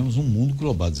nós vivemos um mundo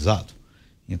globalizado.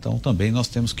 Então também nós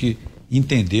temos que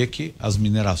entender que as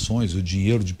minerações, o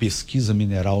dinheiro de pesquisa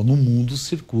mineral no mundo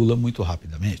circula muito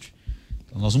rapidamente.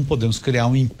 Então nós não podemos criar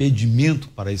um impedimento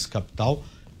para esse capital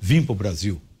vir para o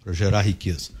Brasil, para gerar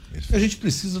riqueza. A gente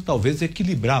precisa talvez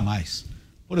equilibrar mais.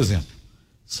 Por exemplo,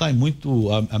 sai muito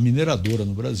a mineradora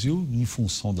no Brasil, em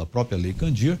função da própria Lei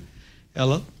Candir,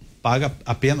 ela paga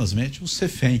apenas o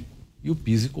CEFEM e o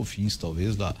PIS e COFINS,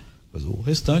 talvez, o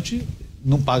restante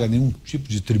não paga nenhum tipo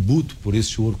de tributo por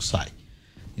esse ouro que sai.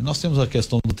 E nós temos a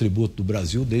questão do tributo do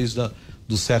Brasil desde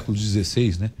do século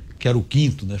XVI, né? Que era o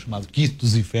quinto, né? Chamado quinto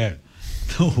dos infernos.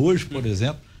 Então hoje, por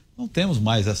exemplo, não temos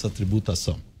mais essa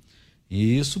tributação.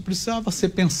 E isso precisava ser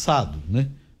pensado, né?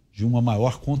 De uma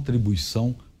maior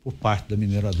contribuição por parte da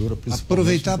mineradora.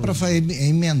 Aproveitar para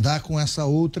emendar com essa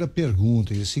outra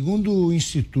pergunta. Segundo o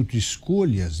Instituto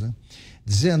Escolhas, né,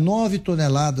 19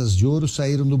 toneladas de ouro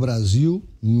saíram do Brasil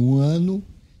em um ano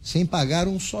sem pagar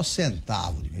um só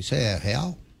centavo. Isso é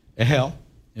real? É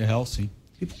real sim.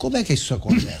 E como é que isso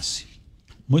acontece?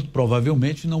 Muito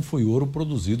provavelmente não foi ouro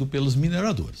produzido pelas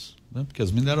mineradoras, né? Porque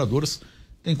as mineradoras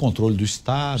têm controle do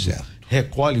Estado,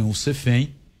 recolhem o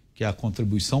CEFEM, que é a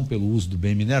contribuição pelo uso do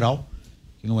bem mineral,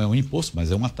 que não é um imposto,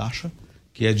 mas é uma taxa,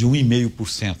 que é de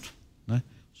 1,5%, né,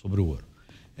 sobre o ouro.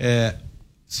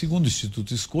 Segundo o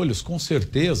Instituto Escolhas, com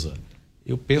certeza,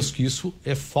 eu penso que isso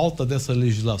é falta dessa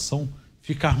legislação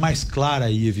ficar mais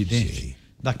clara e evidente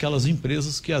daquelas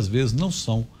empresas que às vezes não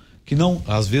são, que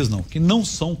não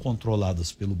são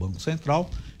controladas pelo Banco Central,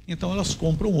 então elas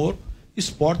compram ouro,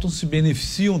 exportam, se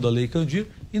beneficiam da Lei Candir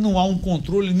e não há um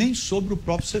controle nem sobre o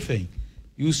próprio CEFEM.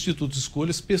 E o Instituto de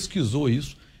Escolhas pesquisou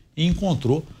isso e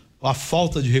encontrou a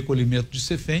falta de recolhimento de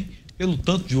CEFEM pelo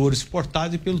tanto de ouro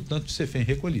exportado e pelo tanto de CEFEM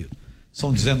recolhido.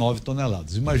 São 19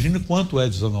 toneladas. Imagine quanto é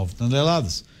 19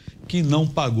 toneladas que não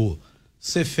pagou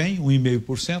CEFEM,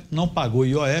 1,5%, não pagou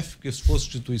IOF, porque se fosse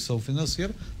instituição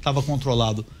financeira, estava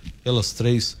controlado pelas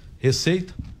 3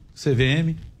 Receita,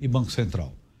 CVM e Banco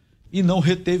Central. E não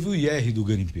reteve o IR do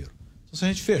garimpeiro. Então, se a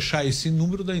gente fechar esse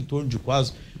número, dá em torno de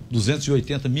quase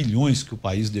 280 milhões que o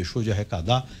país deixou de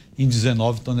arrecadar em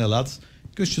 19 toneladas,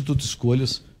 que o Instituto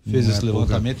Escolhas fez esse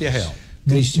levantamento e é real.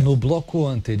 No bloco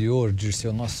anterior,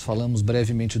 Dirceu, nós falamos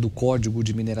brevemente do Código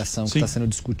de Mineração que está sendo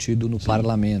discutido no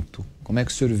Parlamento. Como é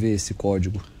que o senhor vê esse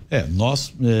código?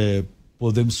 Nós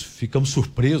ficamos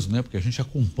surpresos, né? Porque a gente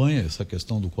acompanha essa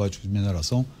questão do Código de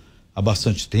Mineração há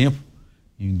bastante tempo.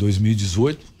 Em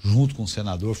 2018, junto com o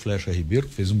senador Flecha Ribeiro,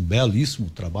 que fez um belíssimo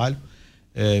trabalho,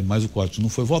 mas o código não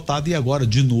foi votado e agora,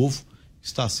 de novo,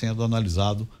 está sendo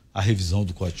analisado a revisão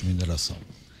do Código de Mineração.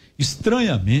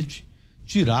 Estranhamente,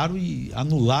 tiraram e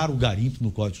anularam o garimpo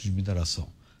no Código de Mineração.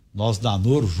 Nós, da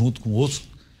ANORO, junto com outros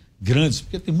grandes,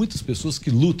 porque tem muitas pessoas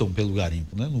que lutam pelo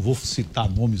garimpo, né? Não vou citar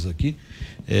nomes aqui,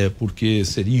 porque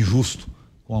seria injusto,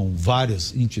 com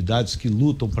várias entidades que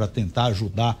lutam para tentar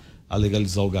ajudar a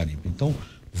legalizar o garimpo. Então,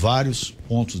 vários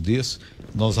pontos desses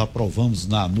nós aprovamos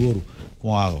na ANORO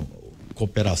com a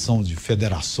cooperação de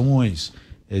federações,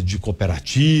 de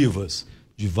cooperativas,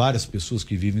 de várias pessoas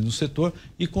que vivem no setor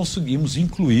e conseguimos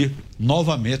incluir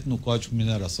novamente no Código de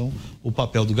Mineração o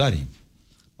papel do garimpo.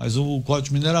 Mas o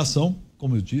Código de Mineração,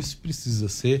 como eu disse, precisa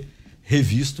ser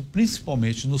revisto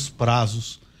principalmente nos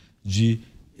prazos de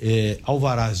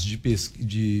alvarás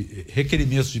de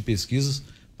requerimentos de pesquisas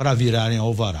para virarem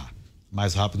alvará o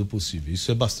mais rápido possível.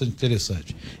 Isso é bastante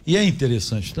interessante. E é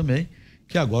interessante também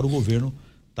que agora o governo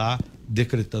está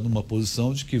decretando uma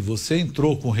posição de que você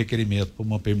entrou com requerimento para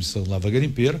uma permissão de lavra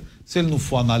garimpeira, se ele não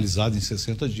for analisado em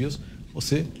 60 dias,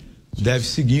 você deve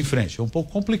seguir em frente. É um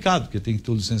pouco complicado, porque tem que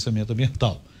ter o licenciamento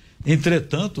ambiental.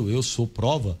 Entretanto, eu sou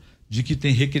prova de que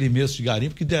tem requerimentos de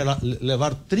garimpo que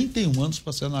levaram 31 anos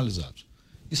para ser analisados.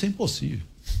 Isso é impossível.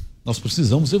 Nós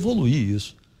precisamos evoluir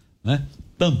isso, né?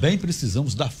 Também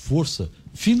precisamos dar força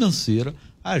financeira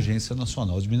à Agência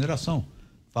Nacional de Mineração.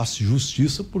 Faça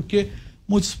justiça, porque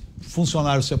muitos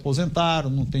funcionários se aposentaram,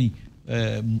 não tem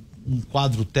um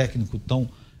quadro técnico tão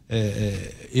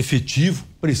efetivo,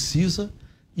 precisa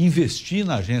investir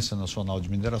na Agência Nacional de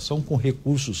Mineração com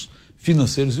recursos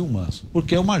financeiros e humanos,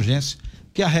 porque é uma agência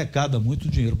que arrecada muito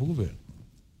dinheiro para o governo.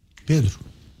 Pedro.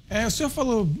 O senhor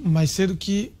falou mais cedo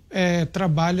que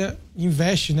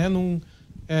investe, né, num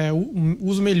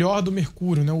uso melhor do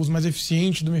mercúrio, né, o uso mais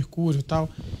eficiente do mercúrio e tal.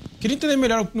 Queria entender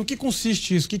melhor no que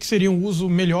consiste isso, o que seria um uso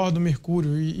melhor do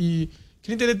mercúrio e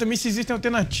queria entender também se existem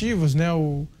alternativas, né,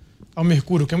 ao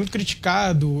mercúrio, que é muito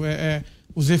criticado,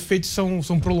 os efeitos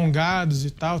são prolongados e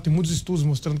tal, tem muitos estudos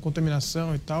mostrando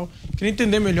contaminação e tal. Queria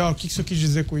entender melhor o que isso quis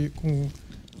dizer com o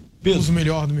uso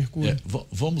melhor do mercúrio.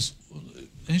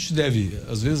 A gente deve,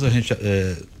 às vezes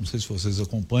não sei se vocês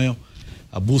acompanham,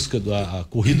 a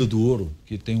corrida do ouro,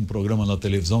 que tem um programa na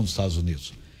televisão dos Estados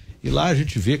Unidos. E lá a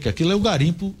gente vê que aquilo é o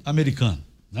garimpo americano,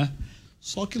 né?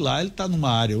 Só que lá ele está numa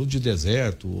área ou de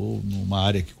deserto, ou numa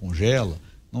área que congela,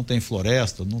 não tem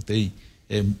floresta, não tem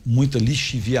muita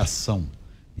lixiviação.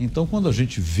 Então, quando a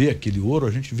gente vê aquele ouro,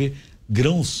 a gente vê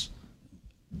grãos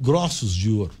grossos de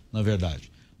ouro, na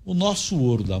verdade. O nosso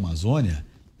ouro da Amazônia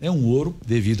é um ouro,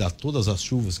 devido a todas as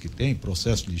chuvas que tem,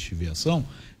 processo de lixiviação,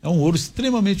 é um ouro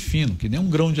extremamente fino, que nem um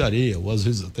grão de areia, ou às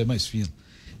vezes até mais fino.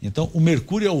 Então, o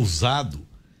mercúrio é usado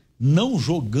não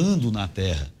jogando na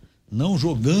terra, não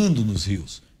jogando nos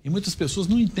rios. E muitas pessoas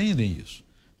não entendem isso.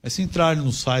 Mas se entrarem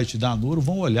no site da ANORO,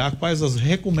 vão olhar quais as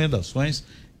recomendações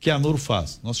que a ANORO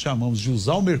faz. Nós chamamos de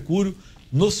usar o mercúrio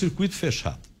no circuito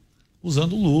fechado,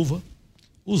 usando luva,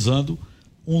 usando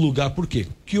um lugar. Por quê?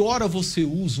 Que hora você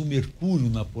usa o mercúrio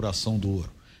na apuração do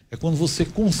ouro? É quando você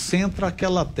concentra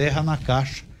aquela terra na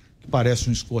caixa, que parece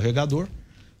um escorregador,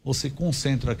 você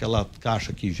concentra aquela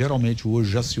caixa que geralmente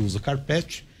hoje já se usa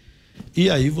carpete, e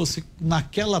aí você,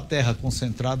 naquela terra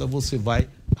concentrada, você vai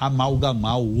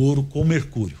amalgamar o ouro com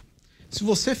mercúrio. Se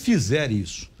você fizer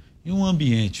isso em um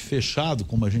ambiente fechado,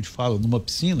 como a gente fala, numa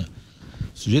piscina,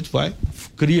 o sujeito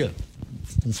cria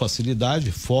com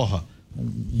facilidade, forra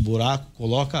um buraco,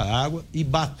 coloca água e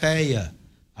bateia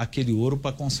aquele ouro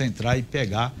para concentrar e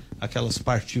pegar aquelas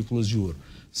partículas de ouro.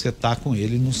 Você está com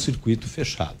ele no circuito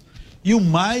fechado. E o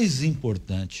mais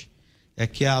importante é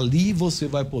que ali você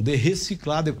vai poder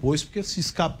reciclar depois, porque se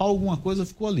escapar alguma coisa,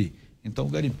 ficou ali. Então o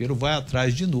garimpeiro vai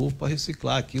atrás de novo para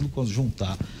reciclar aquilo, quando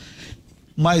juntar.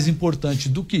 Mais importante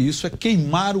do que isso é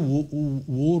queimar o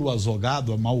ouro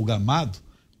azogado, amalgamado,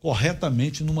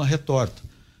 corretamente numa retorta.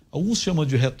 Alguns chamam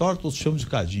de retorta, outros chamam de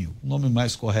cadinho. O nome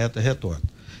mais correto é retorta,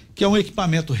 que é um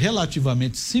equipamento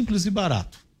relativamente simples e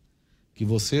barato, que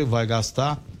você vai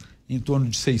gastar em torno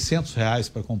de R$600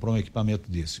 para comprar um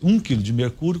equipamento desse. 1 quilo de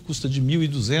mercúrio custa de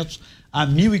R$1.200 a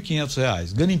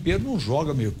R$1.500. Garimpeiro não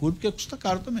joga mercúrio porque custa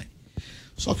caro também.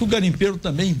 Só que o garimpeiro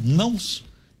também não...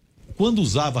 Quando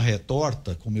usava a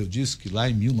retorta, como eu disse que lá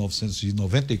em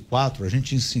 1994 a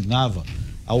gente ensinava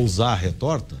a usar a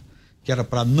retorta, que era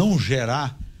para não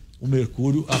gerar o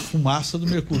mercúrio, a fumaça do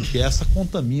mercúrio, que essa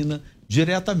contamina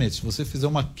diretamente. Se você fizer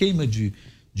uma queima de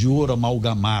ouro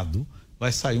amalgamado,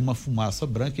 vai sair uma fumaça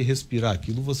branca e respirar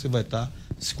aquilo, você vai estar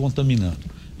se contaminando.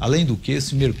 Além do que,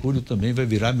 esse mercúrio também vai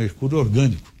virar mercúrio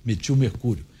orgânico,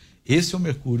 metilmercúrio. Esse é o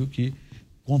mercúrio que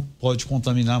pode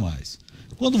contaminar mais.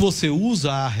 Quando você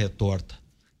usa a retorta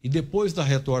e depois da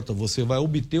retorta você vai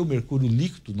obter o mercúrio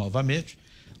líquido novamente,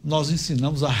 nós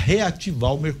ensinamos a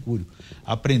reativar o mercúrio.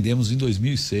 Aprendemos em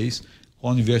 2006 com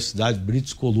a Universidade de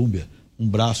British Columbia, um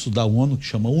braço da ONU que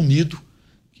chama UNIDO,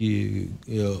 que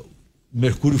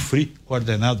Mercúrio Free,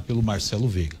 coordenado pelo Marcelo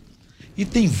Veiga. E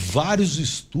tem vários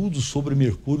estudos sobre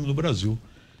mercúrio no Brasil.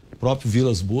 O próprio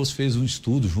Vilas Boas fez um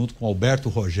estudo junto com Alberto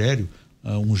Rogério,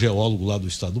 um geólogo lá do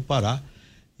estado do Pará,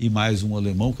 e mais um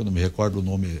alemão, que eu não me recordo o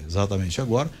nome exatamente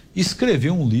agora,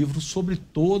 escreveu um livro sobre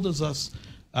todas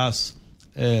as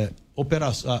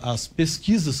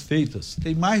pesquisas feitas.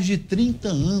 Tem mais de 30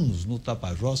 anos no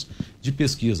Tapajós de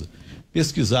pesquisa.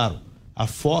 Pesquisaram a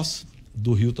foz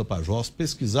do rio Tapajós,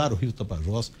 pesquisaram o rio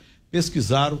Tapajós,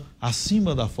 pesquisaram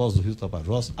acima da foz do rio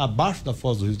Tapajós, abaixo da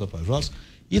foz do rio Tapajós,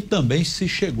 e também se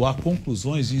chegou a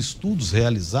conclusões e estudos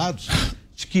realizados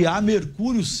de que há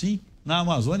mercúrio sim na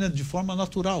Amazônia de forma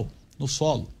natural, no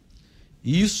solo.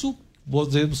 E isso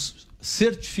podemos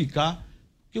certificar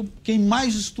que quem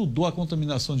mais estudou a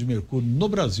contaminação de mercúrio no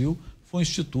Brasil foi o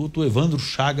Instituto Evandro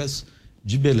Chagas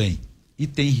de Belém. E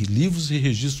tem livros e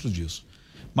registro disso.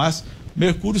 Mas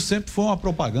mercúrio sempre foi uma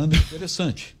propaganda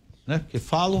interessante, né? Porque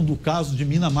falam do caso de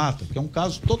Mina Mata, que é um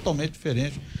caso totalmente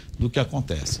diferente do que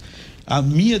acontece. A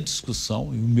minha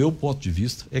discussão e o meu ponto de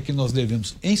vista é que nós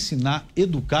devemos ensinar,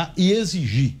 educar e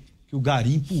exigir que o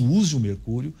garimpo use o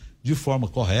mercúrio de forma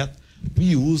correta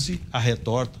e use a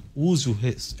retorta, use o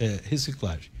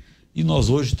reciclagem. E nós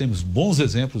hoje temos bons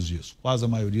exemplos disso. Quase a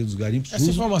maioria dos garimpos Essa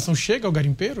informação chega ao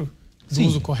garimpeiro? Do Sim.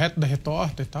 uso correto da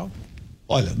retorta e tal?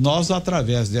 Olha, nós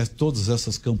através de todas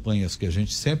essas campanhas que a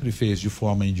gente sempre fez de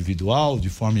forma individual, de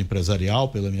forma empresarial,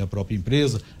 pela minha própria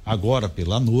empresa, agora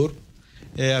pela ANOR,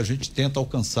 a gente tenta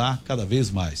alcançar cada vez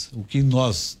mais. O que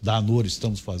nós da ANOR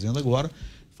estamos fazendo agora,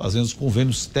 fazendo os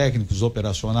convênios técnicos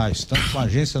operacionais, tanto com a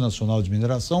Agência Nacional de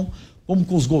Mineração, como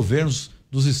com os governos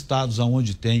dos estados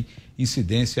onde tem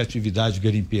incidência e atividade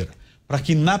garimpeira, para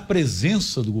que na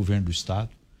presença do governo do estado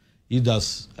e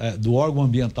do órgão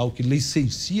ambiental que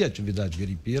licencia a atividade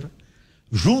garimpeira,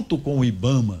 junto com o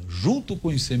IBAMA, junto com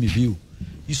o ICMBio,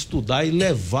 estudar e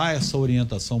levar essa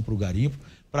orientação para o garimpo,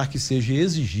 para que seja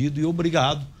exigido e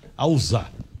obrigado a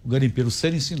usar, o garimpeiro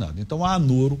ser ensinado. Então a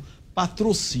ANORO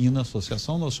patrocina, a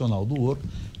Associação Nacional do Ouro,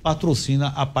 patrocina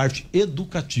a parte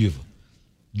educativa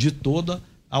de toda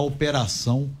a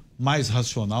operação mais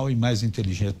racional e mais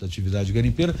inteligente da atividade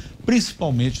garimpeira,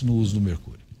 principalmente no uso do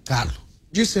mercúrio. Carlos.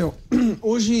 Dirceu,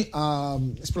 hoje a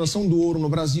exploração do ouro no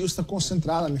Brasil está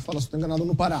concentrada, me fala se estou enganado,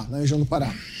 no Pará, na região do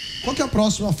Pará. Qual que é a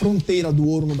próxima fronteira do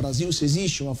ouro no Brasil? Se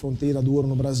existe uma fronteira do ouro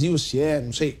no Brasil, se é,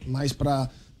 não sei, mais para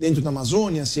dentro da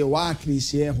Amazônia, se é o Acre,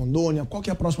 se é Rondônia, qual que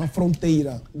é a próxima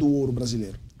fronteira do ouro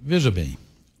brasileiro? Veja bem,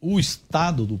 o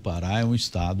estado do Pará é um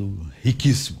estado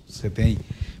riquíssimo. Você tem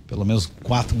pelo menos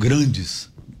 4 grandes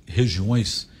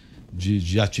regiões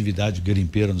de atividade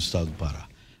garimpeira no estado do Pará.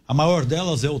 A maior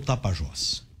delas é o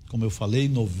Tapajós. Como eu falei,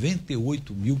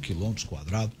 98 mil quilômetros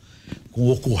quadrados com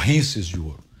ocorrências de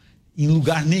ouro. Em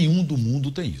lugar nenhum do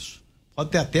mundo tem isso. Pode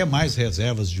ter até mais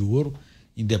reservas de ouro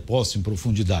em depósito em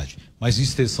profundidade, mas em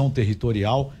extensão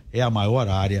territorial é a maior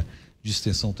área de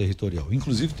extensão territorial.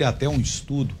 Inclusive tem até um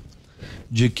estudo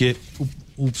de que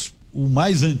o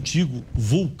mais antigo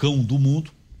vulcão do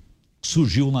mundo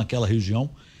surgiu naquela região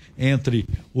entre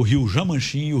o rio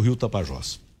Jamanchim e o rio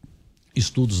Tapajós.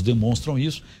 Estudos demonstram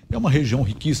isso. É uma região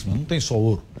riquíssima, não tem só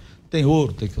ouro. Tem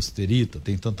ouro, tem casterita,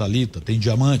 tem tantalita, tem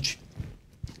diamante,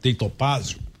 tem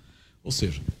topázio. Ou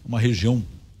seja, uma região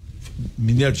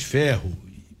minério de ferro,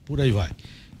 por aí vai,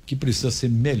 que precisa ser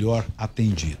melhor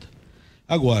atendida.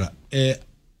 Agora,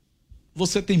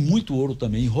 você tem muito ouro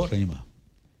também em Roraima,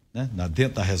 né?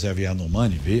 Dentro da reserva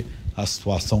Yanomami, a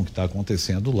situação que está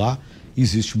acontecendo lá.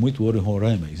 Existe muito ouro em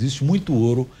Roraima, existe muito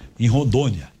ouro em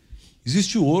Rondônia,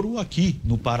 existe ouro aqui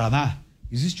no Paraná,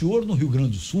 existe ouro no Rio Grande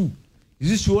do Sul,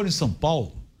 existe ouro em São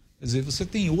Paulo. Quer dizer, você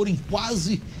tem ouro em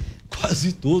quase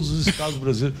todos os estados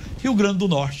brasileiros. Rio Grande do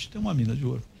Norte tem uma mina de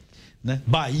ouro, né?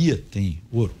 Bahia tem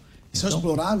ouro. São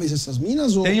exploráveis essas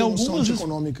minas ou são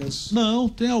antieconômicas? Não,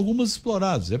 tem algumas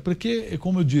exploradas. É porque,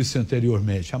 como eu disse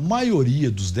anteriormente, a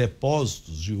maioria dos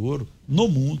depósitos de ouro no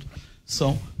mundo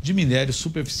são de minérios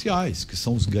superficiais, que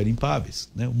são os garimpáveis,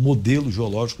 né? O modelo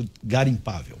geológico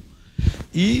garimpável.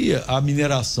 E a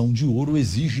mineração de ouro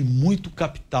exige muito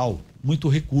capital, muito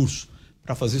recurso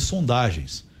para fazer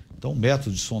sondagens. Então, o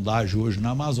método de sondagem hoje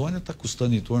na Amazônia está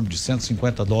custando em torno de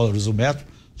 $150 o metro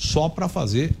só para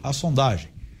fazer a sondagem,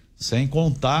 sem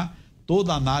contar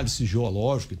toda a análise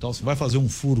geológica e tal. Você vai fazer um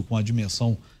furo com a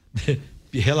dimensão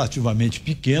relativamente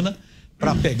pequena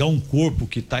para pegar um corpo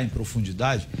que está em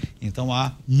profundidade. Então,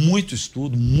 há muito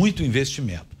estudo, muito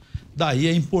investimento. Daí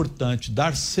é importante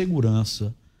dar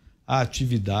segurança à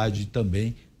atividade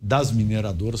também das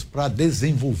mineradoras para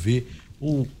desenvolver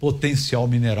o potencial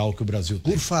mineral que o Brasil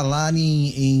tem. Por falar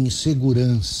em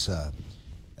segurança,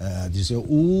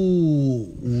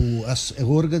 as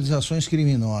organizações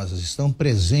criminosas estão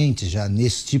presentes já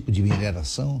nesse tipo de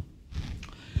mineração?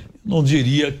 Não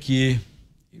diria que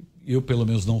eu, pelo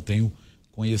menos, não tenho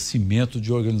conhecimento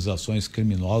de organizações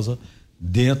criminosas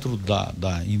dentro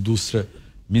da indústria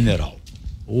mineral.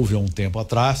 Houve há um tempo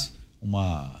atrás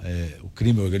o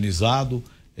crime organizado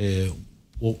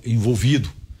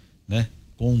envolvido, né,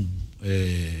 com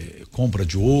compra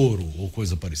de ouro ou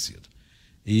coisa parecida,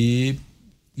 e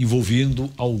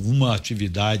envolvendo alguma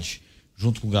atividade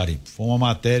junto com o garimpo. Foi uma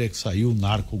matéria que saiu,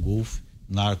 Narco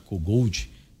Gold,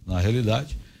 na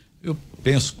realidade. Eu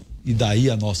penso, e daí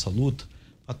a nossa luta,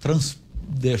 para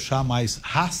deixar mais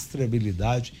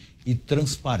rastreabilidade e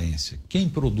transparência. Quem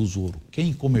produz ouro,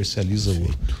 quem comercializa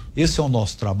ouro. Esse é o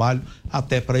nosso trabalho,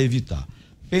 até para evitar.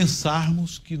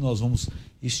 Pensarmos que nós vamos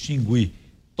extinguir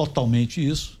totalmente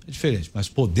isso é diferente, mas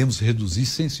podemos reduzir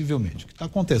sensivelmente. O que está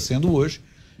acontecendo hoje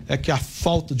é que a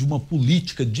falta de uma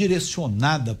política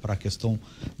direcionada para a questão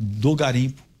do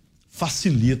garimpo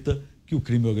facilita que o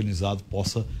crime organizado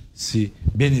possa se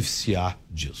beneficiar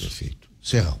disso. Perfeito.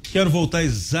 Serrão. Quero voltar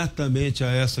exatamente a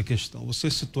essa questão.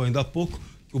 Você citou ainda há pouco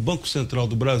que o Banco Central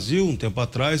do Brasil, um tempo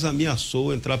atrás,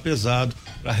 ameaçou entrar pesado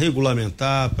para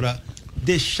regulamentar, para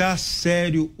deixar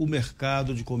sério o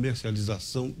mercado de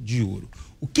comercialização de ouro.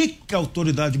 O que a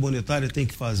autoridade monetária tem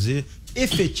que fazer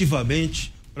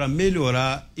efetivamente para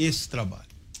melhorar esse trabalho?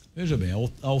 Veja bem,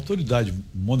 a autoridade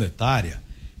monetária,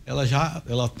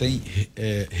 ela tem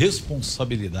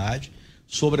responsabilidade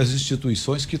sobre as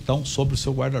instituições que estão sobre o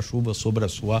seu guarda-chuva, sobre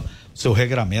seu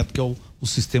regramento, que é o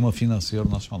sistema financeiro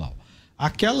nacional.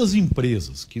 Aquelas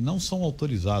empresas que não são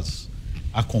autorizadas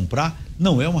a comprar,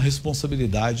 não é uma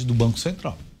responsabilidade do Banco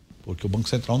Central, porque o Banco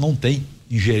Central não tem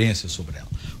ingerência sobre ela.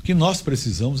 O que nós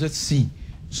precisamos é, sim,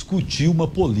 discutir uma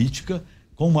política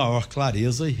com maior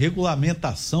clareza e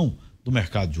regulamentação do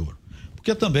mercado de ouro.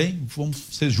 Porque também, vamos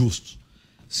ser justos,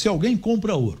 se alguém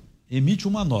compra ouro, emite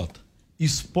uma nota,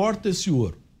 exporta esse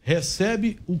ouro,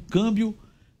 recebe o câmbio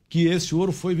que esse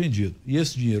ouro foi vendido e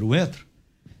esse dinheiro entra,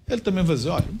 ele também vai dizer,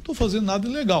 olha, não estou fazendo nada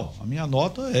ilegal, a minha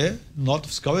nota é nota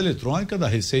fiscal eletrônica da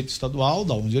Receita Estadual,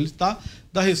 da onde ele está,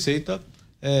 da Receita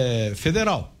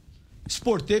Federal.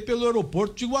 Exportei pelo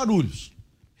aeroporto de Guarulhos,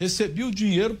 recebi o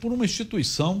dinheiro por uma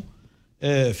instituição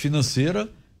financeira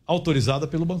autorizada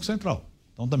pelo Banco Central.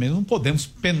 Então também não podemos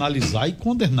penalizar e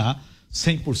condenar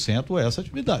 100% essa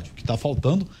atividade. O que está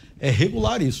faltando é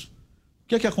regular isso. O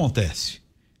que é que acontece?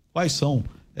 Quais são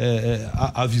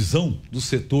a visão do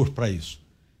setor para isso?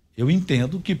 Eu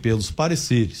entendo que pelos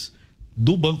pareceres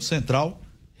do Banco Central,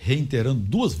 reiterando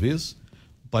 2 vezes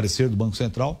o parecer do Banco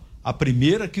Central, a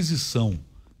primeira aquisição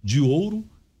de ouro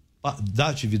da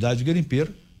atividade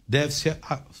garimpeira deve-se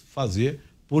fazer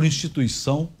por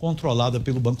instituição controlada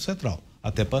pelo Banco Central,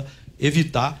 até para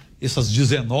evitar essas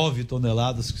 19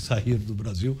 toneladas que saíram do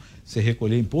Brasil, se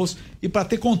recolher imposto, e para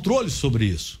ter controle sobre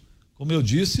isso. Como eu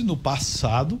disse, no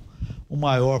passado, o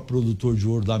maior produtor de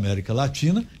ouro da América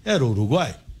Latina era o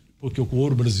Uruguai, porque o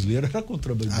ouro brasileiro era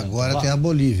contrabandeado. Agora tem a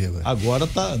Bolívia. Agora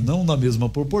está não na mesma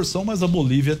proporção, mas a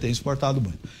Bolívia tem exportado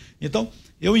muito. Então,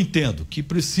 eu entendo que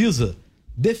precisa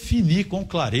definir com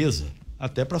clareza,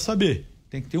 até para saber,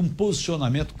 tem que ter um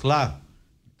posicionamento claro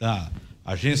da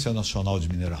Agência Nacional de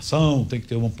Mineração, tem que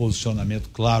ter um posicionamento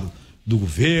claro do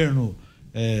governo,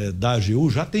 da AGU.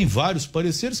 Já tem vários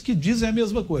pareceres que dizem a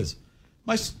mesma coisa,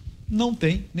 mas não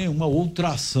tem nenhuma outra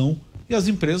ação e as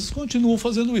empresas continuam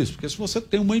fazendo isso, porque se você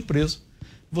tem uma empresa,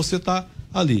 você está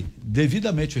ali,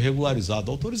 devidamente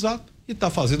regularizado, autorizado, e está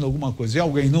fazendo alguma coisa, e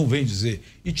alguém não vem dizer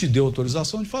e te deu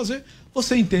autorização de fazer,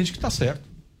 você entende que está certo.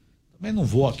 Também não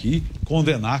vou aqui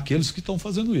condenar aqueles que estão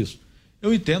fazendo isso.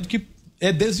 Eu entendo que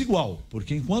é desigual,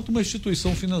 porque enquanto uma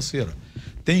instituição financeira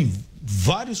tem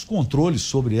vários controles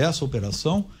sobre essa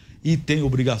operação e tem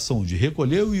obrigação de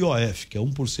recolher o IOF, que é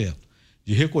 1%,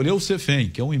 de recolher o CEFEM,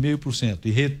 que é 1,5%,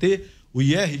 e reter o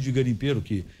IR de garimpeiro,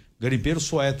 que garimpeiro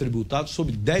só é tributado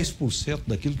sobre 10%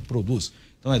 daquilo que produz,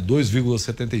 então é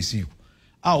 2,75%.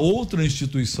 A outra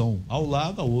instituição ao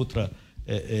lado, a outra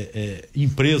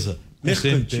empresa, o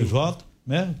CNPJ,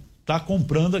 né, está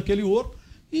comprando aquele ouro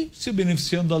e se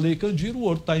beneficiando da Lei Candir, o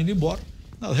ouro está indo embora.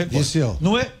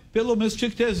 Não é, pelo menos tinha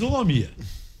que ter isonomia.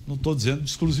 Não estou dizendo de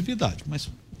exclusividade, mas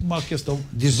uma questão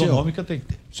isonômica tem que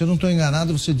ter. Se eu não estou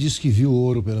enganado, você disse que viu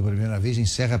ouro pela primeira vez em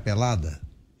Serra Pelada.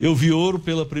 Eu vi ouro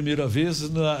pela primeira vez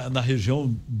na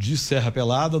região de Serra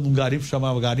Pelada, num garimpo que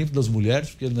chamava Garimpo das Mulheres,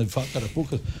 porque de fato era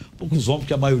poucos homens,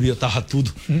 que a maioria estava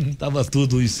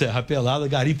tudo em Serra Pelada,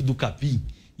 Garimpo do Capim,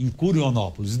 em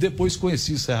Curionópolis. E depois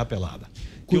conheci Serra Pelada.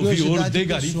 Eu vi ouro de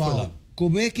garimpo lá.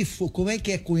 Como é que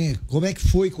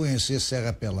foi conhecer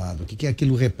Serra Pelada? O que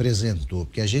aquilo representou?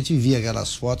 Porque a gente via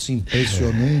aquelas fotos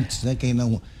impressionantes, né? Quem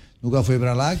nunca foi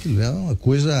para lá, aquilo é uma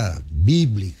coisa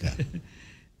bíblica.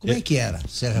 Como é que era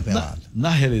Serra Pelada? Na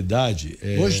realidade...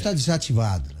 Hoje está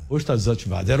desativado. Hoje está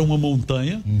desativado. Era uma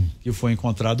montanha que foi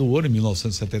encontrado ouro em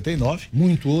 1979.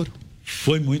 Muito ouro.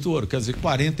 Foi muito ouro. Quer dizer,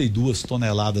 42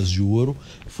 toneladas de ouro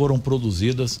foram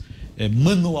produzidas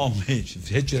manualmente,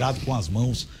 retirado com as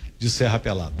mãos de Serra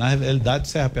Pelada. Na realidade,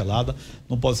 Serra Pelada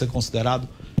não pode ser considerado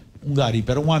um garimpo.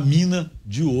 Era uma mina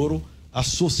de ouro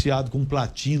associado com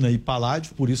platina e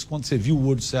paládio. Por isso, quando você viu o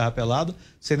ouro de Serra Pelada,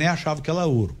 você nem achava que era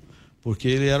ouro. Porque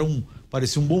ele era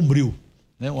parecia um bombril,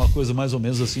 né? Uma coisa mais ou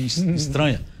menos assim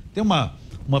estranha. Tem uma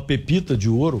pepita de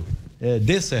ouro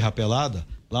de Serra Pelada,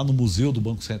 lá no Museu do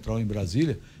Banco Central em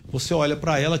Brasília. Você olha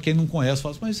para ela, quem não conhece,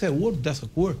 fala assim, mas isso é ouro dessa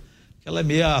cor? Ela é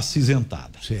meio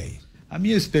acinzentada. Sei. A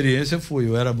minha experiência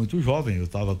eu era muito jovem, eu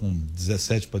estava com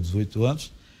 17 para 18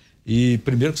 anos, e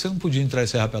primeiro que você não podia entrar em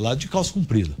Serra Pelada de calça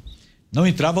comprida. Não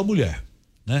entrava mulher,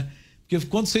 né? Porque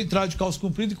quando você entrava de calça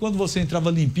comprida e quando você entrava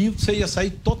limpinho, você ia sair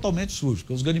totalmente sujo.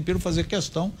 Porque os garimpeiros faziam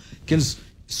questão que eles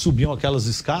subiam aquelas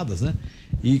escadas, né?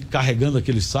 E carregando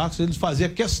aqueles sacos, eles faziam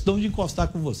questão de encostar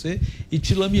com você e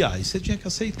te lamear. E você tinha que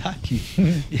aceitar aqui.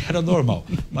 E era normal.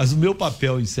 Mas o meu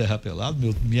papel em Serra Pelada,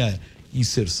 minha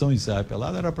inserção em Serra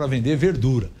Pelada era para vender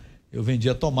verdura. Eu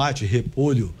vendia tomate,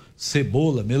 repolho,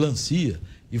 cebola, melancia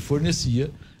e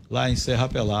fornecia lá em Serra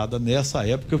Pelada, nessa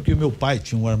época, porque meu pai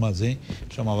tinha um armazém,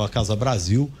 chamava Casa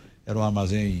Brasil, era um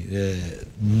armazém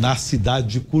na cidade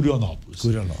de Curionópolis,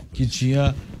 que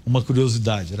tinha uma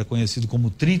curiosidade, era conhecido como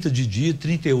 30 de dia e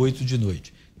 38 de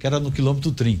noite, que era no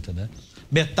quilômetro 30, né?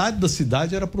 Metade da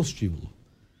cidade era prostíbulo,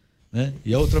 né?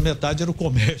 E a outra metade era o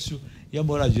comércio e a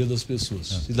moradia das pessoas,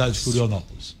 cidade de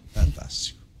Curionópolis.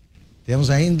 Fantástico. Temos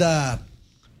ainda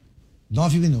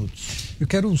 9 minutos. Eu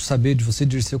quero saber de você,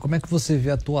 Dirceu, como é que você vê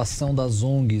a atuação das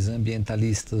ONGs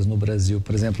ambientalistas no Brasil?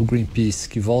 Por exemplo, o Greenpeace,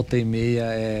 que volta e meia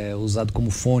é usado como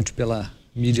fonte pela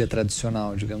mídia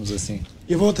tradicional, digamos assim.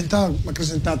 Eu vou tentar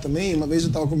acrescentar também, uma vez eu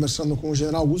estava conversando com o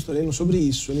general Augusto Heleno sobre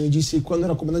isso. Ele me disse que quando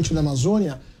era comandante da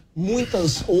Amazônia,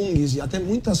 muitas ONGs e até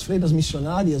muitas freiras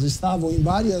missionárias estavam em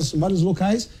vários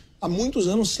locais há muitos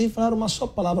anos sem falar uma só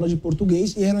palavra de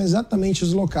português, e eram exatamente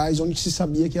os locais onde se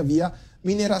sabia que havia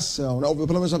mineração, né? Ou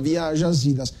pelo menos havia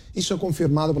jazidas. Isso é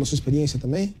confirmado pela sua experiência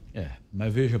também?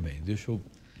 Mas veja bem, deixa eu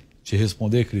te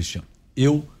responder, Cristian.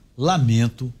 Eu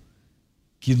lamento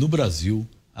que no Brasil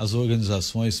as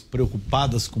organizações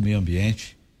preocupadas com o meio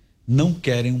ambiente não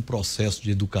querem um processo de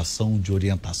educação, de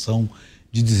orientação,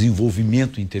 de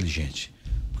desenvolvimento inteligente.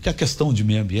 Porque a questão de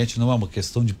meio ambiente não é uma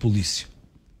questão de polícia,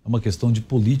 é uma questão de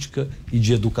política e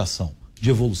de educação, de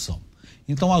evolução.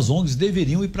 Então as ONGs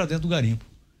deveriam ir para dentro do garimpo,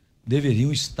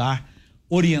 deveriam estar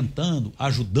orientando,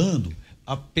 ajudando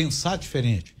a pensar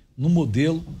diferente no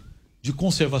modelo de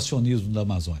conservacionismo da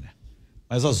Amazônia.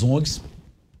 Mas as ONGs,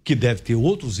 que devem ter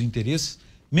outros interesses,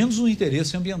 menos um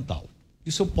interesse ambiental.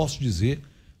 Isso eu posso dizer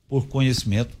por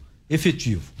conhecimento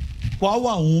efetivo. Qual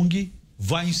a ONG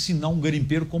vai ensinar um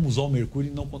garimpeiro como usar o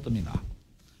mercúrio e não contaminar?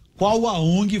 Qual a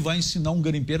ONG vai ensinar um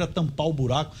garimpeiro a tampar o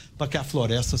buraco para que a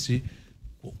floresta se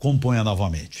componha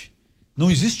novamente? Não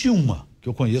existe uma. Que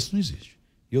eu conheço, não existe.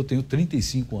 Eu tenho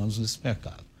 35 anos nesse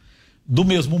mercado. Do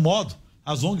mesmo modo,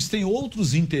 as ONGs têm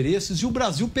outros interesses e o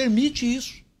Brasil permite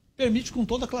isso. Permite com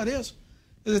toda clareza.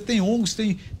 Quer dizer, tem ONGs,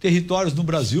 tem territórios no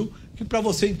Brasil que para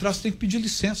você entrar você tem que pedir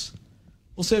licença.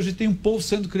 Ou seja, tem um povo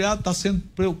sendo criado, está sendo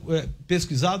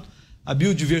pesquisado a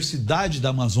biodiversidade da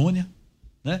Amazônia,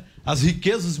 né? As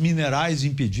riquezas minerais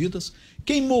impedidas.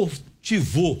 Quem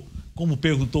motivou, como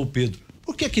perguntou o Pedro,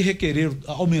 por que requereram,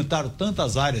 aumentaram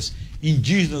tantas áreas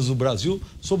indígenas do Brasil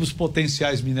sobre os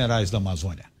potenciais minerais da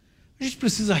Amazônia? A gente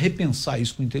precisa repensar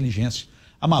isso com inteligência.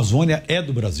 A Amazônia é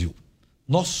do Brasil.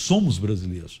 Nós somos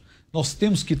brasileiros. Nós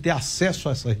temos que ter acesso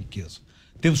a essa riqueza.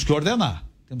 Temos que ordenar.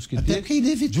 Temos que até ter que é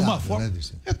inevitável, de uma forma. Né,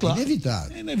 é claro.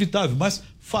 Inevitável. É inevitável, mas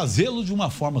fazê-lo de uma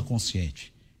forma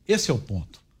consciente. Esse é o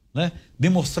ponto, né?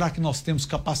 Demonstrar que nós temos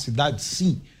capacidade,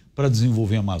 sim, para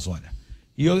desenvolver a Amazônia.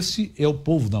 E esse é o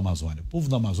povo da Amazônia. O povo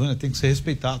da Amazônia tem que ser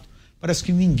respeitado. Parece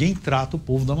que ninguém trata o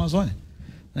povo da Amazônia,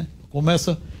 né?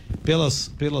 Começa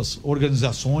pelas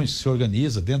organizações, se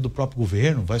organiza dentro do próprio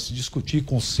governo, vai se discutir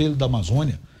Conselho da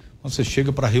Amazônia. Quando você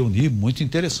chega para reunir, muito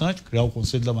interessante criar o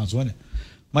Conselho da Amazônia.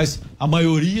 Mas a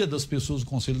maioria das pessoas do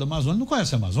Conselho da Amazônia não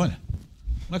conhece a Amazônia.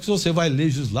 Não é que você vai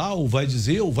legislar, ou vai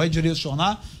dizer, ou vai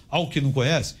direcionar ao que não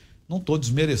conhece. Não estou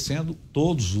desmerecendo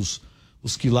todos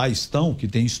os que lá estão, que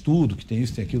tem estudo, que tem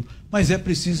isso, tem aquilo. Mas é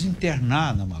preciso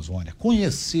internar na Amazônia,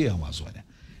 conhecer a Amazônia.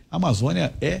 A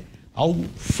Amazônia é algo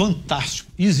fantástico.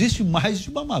 E existe mais de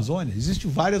uma Amazônia, existem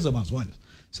várias Amazônias.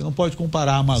 Você não pode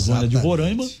comparar a Amazônia de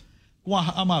Roraima com a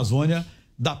Amazônia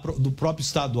do próprio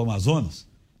estado do Amazonas.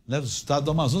 Né? O estado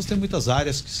do Amazonas tem muitas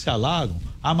áreas que se alagam.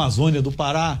 A Amazônia do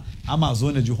Pará, a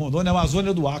Amazônia de Rondônia, a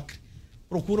Amazônia do Acre.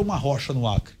 Procura uma rocha no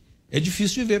Acre. É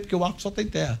difícil de ver, porque o Acre só tem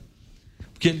terra.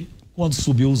 Porque ele, quando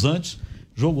subiu os Andes,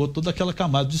 jogou toda aquela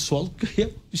camada de solo que é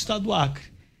o estado do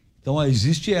Acre. Então,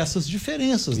 existem essas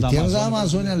diferenças na Amazônia. Temos a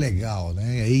Amazônia Legal,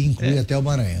 né? Aí inclui até o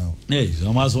Maranhão. É isso, a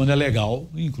Amazônia Legal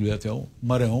inclui até o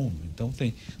Maranhão. Então,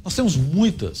 nós temos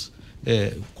muitas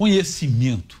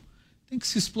conhecimento. Tem que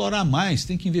se explorar mais,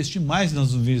 tem que investir mais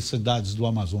nas universidades do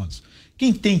Amazonas.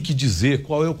 Quem tem que dizer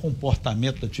qual é o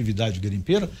comportamento da atividade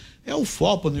garimpeira é o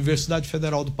FOPA, a Universidade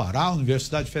Federal do Pará, a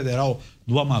Universidade Federal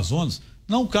do Amazonas.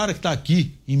 Não o cara que está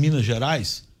aqui em Minas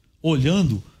Gerais,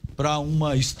 olhando para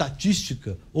uma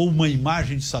estatística ou uma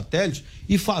imagem de satélite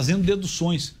e fazendo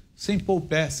deduções, sem pôr o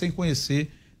pé, sem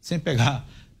conhecer, sem pegar,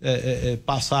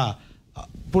 passar.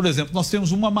 Por exemplo, nós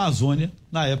temos uma Amazônia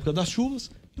na época das chuvas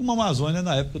e uma Amazônia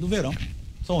na época do verão.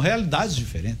 São realidades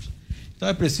diferentes. Então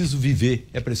é preciso viver,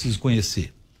 é preciso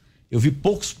conhecer. Eu vi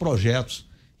poucos projetos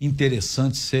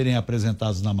interessantes serem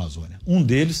apresentados na Amazônia. Um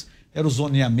deles era o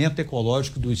zoneamento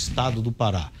ecológico do estado do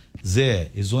Pará.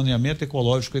 ZE, zoneamento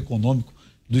ecológico econômico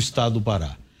do estado do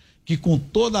Pará, que com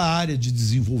toda a área de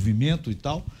desenvolvimento e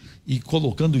tal, e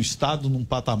colocando o estado num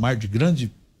patamar de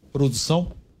grande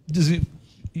produção,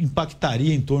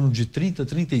 impactaria em torno de 30%,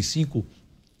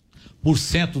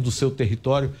 35% do seu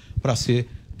território para ser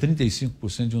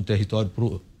 35% de um território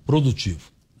produtivo.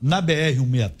 Na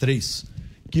BR-163,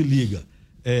 que liga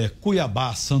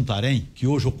Cuiabá a Santarém, que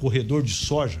hoje é o corredor de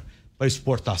soja para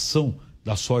exportação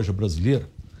da soja brasileira,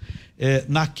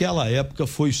 naquela época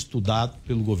foi estudado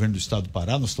pelo governo do estado do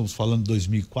Pará, nós estamos falando de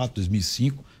 2004,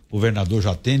 2005, governador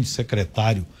Jatene,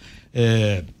 secretário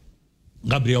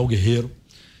Gabriel Guerreiro,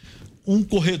 um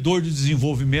corredor de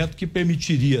desenvolvimento que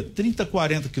permitiria 30,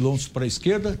 40 quilômetros para a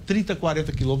esquerda, 30,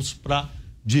 40 quilômetros para a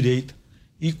direita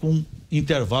e com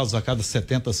intervalos a cada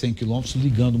 70, 100 quilômetros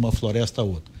ligando uma floresta a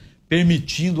outra,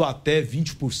 permitindo até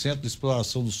 20% de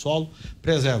exploração do solo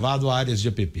preservado a áreas de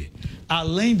APP.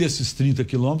 Além desses 30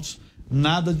 quilômetros,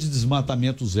 nada de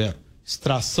desmatamento zero,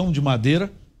 extração de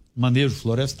madeira, manejo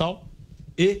florestal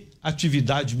e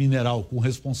atividade mineral com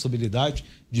responsabilidade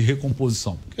de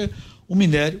recomposição, porque o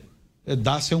minério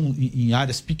dá-se em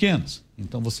áreas pequenas,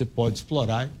 então você pode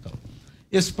explorar e tal.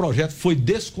 Esse projeto foi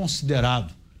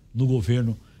desconsiderado no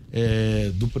governo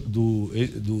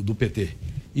do PT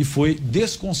e foi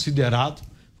desconsiderado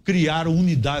criar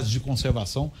unidades de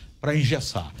conservação para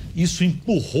engessar. Isso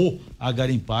empurrou a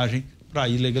garimpagem para a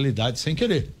ilegalidade sem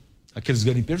querer. Aqueles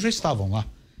garimpeiros já estavam lá.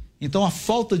 Então a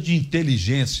falta de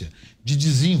inteligência, de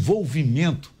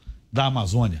desenvolvimento da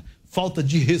Amazônia, falta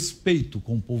de respeito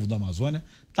com o povo da Amazônia,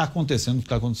 está acontecendo o que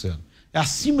está acontecendo.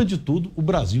 Acima de tudo, o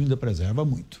Brasil ainda preserva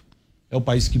muito. É o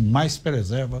país que mais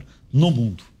preserva no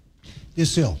mundo.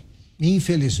 Dirceu,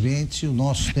 infelizmente o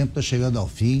nosso tempo está chegando ao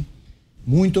fim.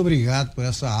 Muito obrigado por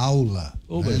essa aula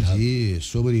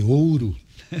sobre ouro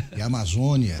e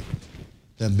Amazônia.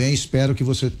 Também espero que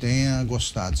você tenha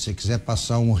gostado. Se você quiser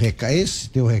passar um recado, esse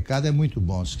teu recado é muito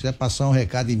bom. Se quiser passar um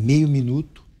recado em meio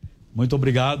minuto. Muito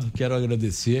obrigado, quero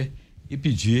agradecer e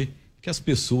pedir que as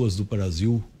pessoas do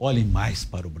Brasil olhem mais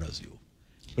para o Brasil,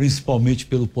 principalmente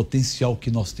pelo potencial que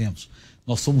nós temos.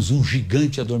 Nós somos um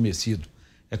gigante adormecido.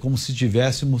 É como se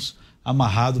tivéssemos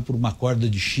amarrado por uma corda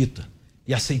de chita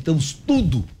e aceitamos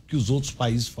tudo que os outros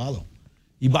países falam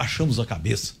e baixamos a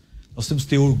cabeça. Nós temos que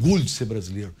ter orgulho de ser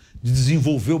brasileiro, de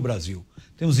desenvolver o Brasil.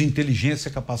 Temos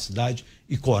inteligência, capacidade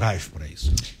e coragem para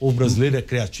isso. O brasileiro é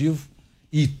criativo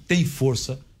e tem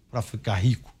força para ficar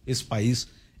rico. Esse país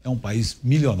é um país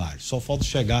milionário. Só falta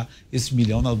chegar esse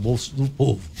milhão no bolso do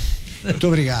povo. Muito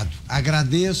obrigado.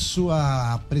 Agradeço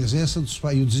a presença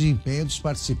e o desempenho dos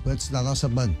participantes da nossa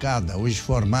bancada, hoje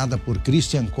formada por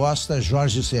Cristian Costa,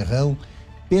 Jorge Serrão,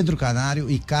 Pedro Canário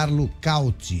e Carlo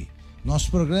Cauti.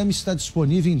 Nosso programa está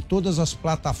disponível em todas as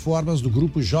plataformas do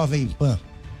Grupo Jovem Pan.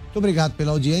 Muito obrigado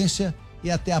pela audiência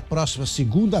e até a próxima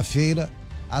segunda-feira,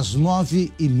 às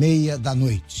 9:30 da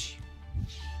noite.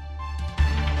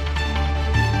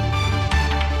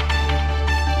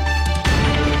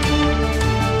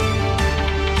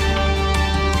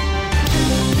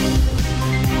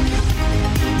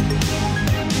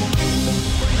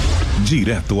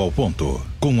 Direto ao ponto,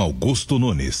 com Augusto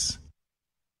Nunes.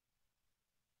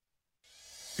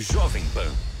 Jovem Pan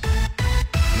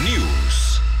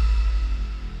News.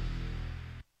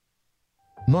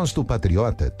 Nós do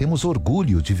Patriota temos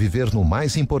orgulho de viver no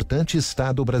mais importante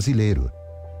estado brasileiro.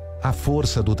 A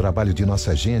força do trabalho de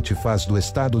nossa gente faz do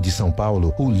estado de São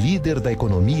Paulo o líder da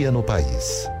economia no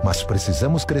país. Mas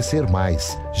precisamos crescer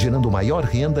mais, gerando maior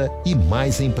renda e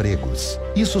mais empregos.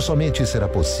 Isso somente será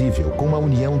possível com a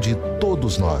união de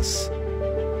todos nós.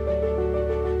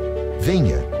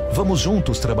 Venha, vamos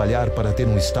juntos trabalhar para ter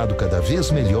um estado cada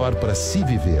vez melhor para se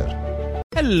viver.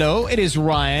 Hello, it is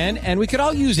Ryan, and we could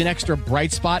all use an extra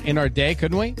bright spot in our day,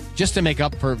 couldn't we? Just to make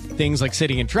up for things like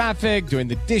sitting in traffic, doing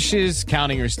the dishes,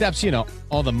 counting your steps, you know,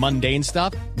 all the mundane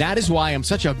stuff. That is why I'm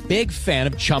such a big fan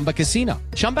of Chumba Casino.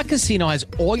 Chumba Casino has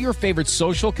all your favorite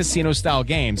social casino-style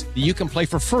games that you can play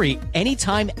for free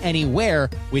anytime, anywhere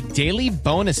with daily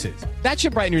bonuses. That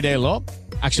should brighten your day a little.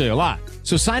 Actually, a lot.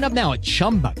 So sign up now at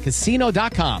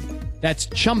ChumbaCasino.com. That's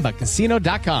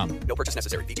ChumbaCasino.com. No purchase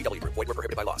necessary. VGW Group. Void where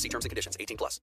prohibited by law. See terms and conditions. 18+.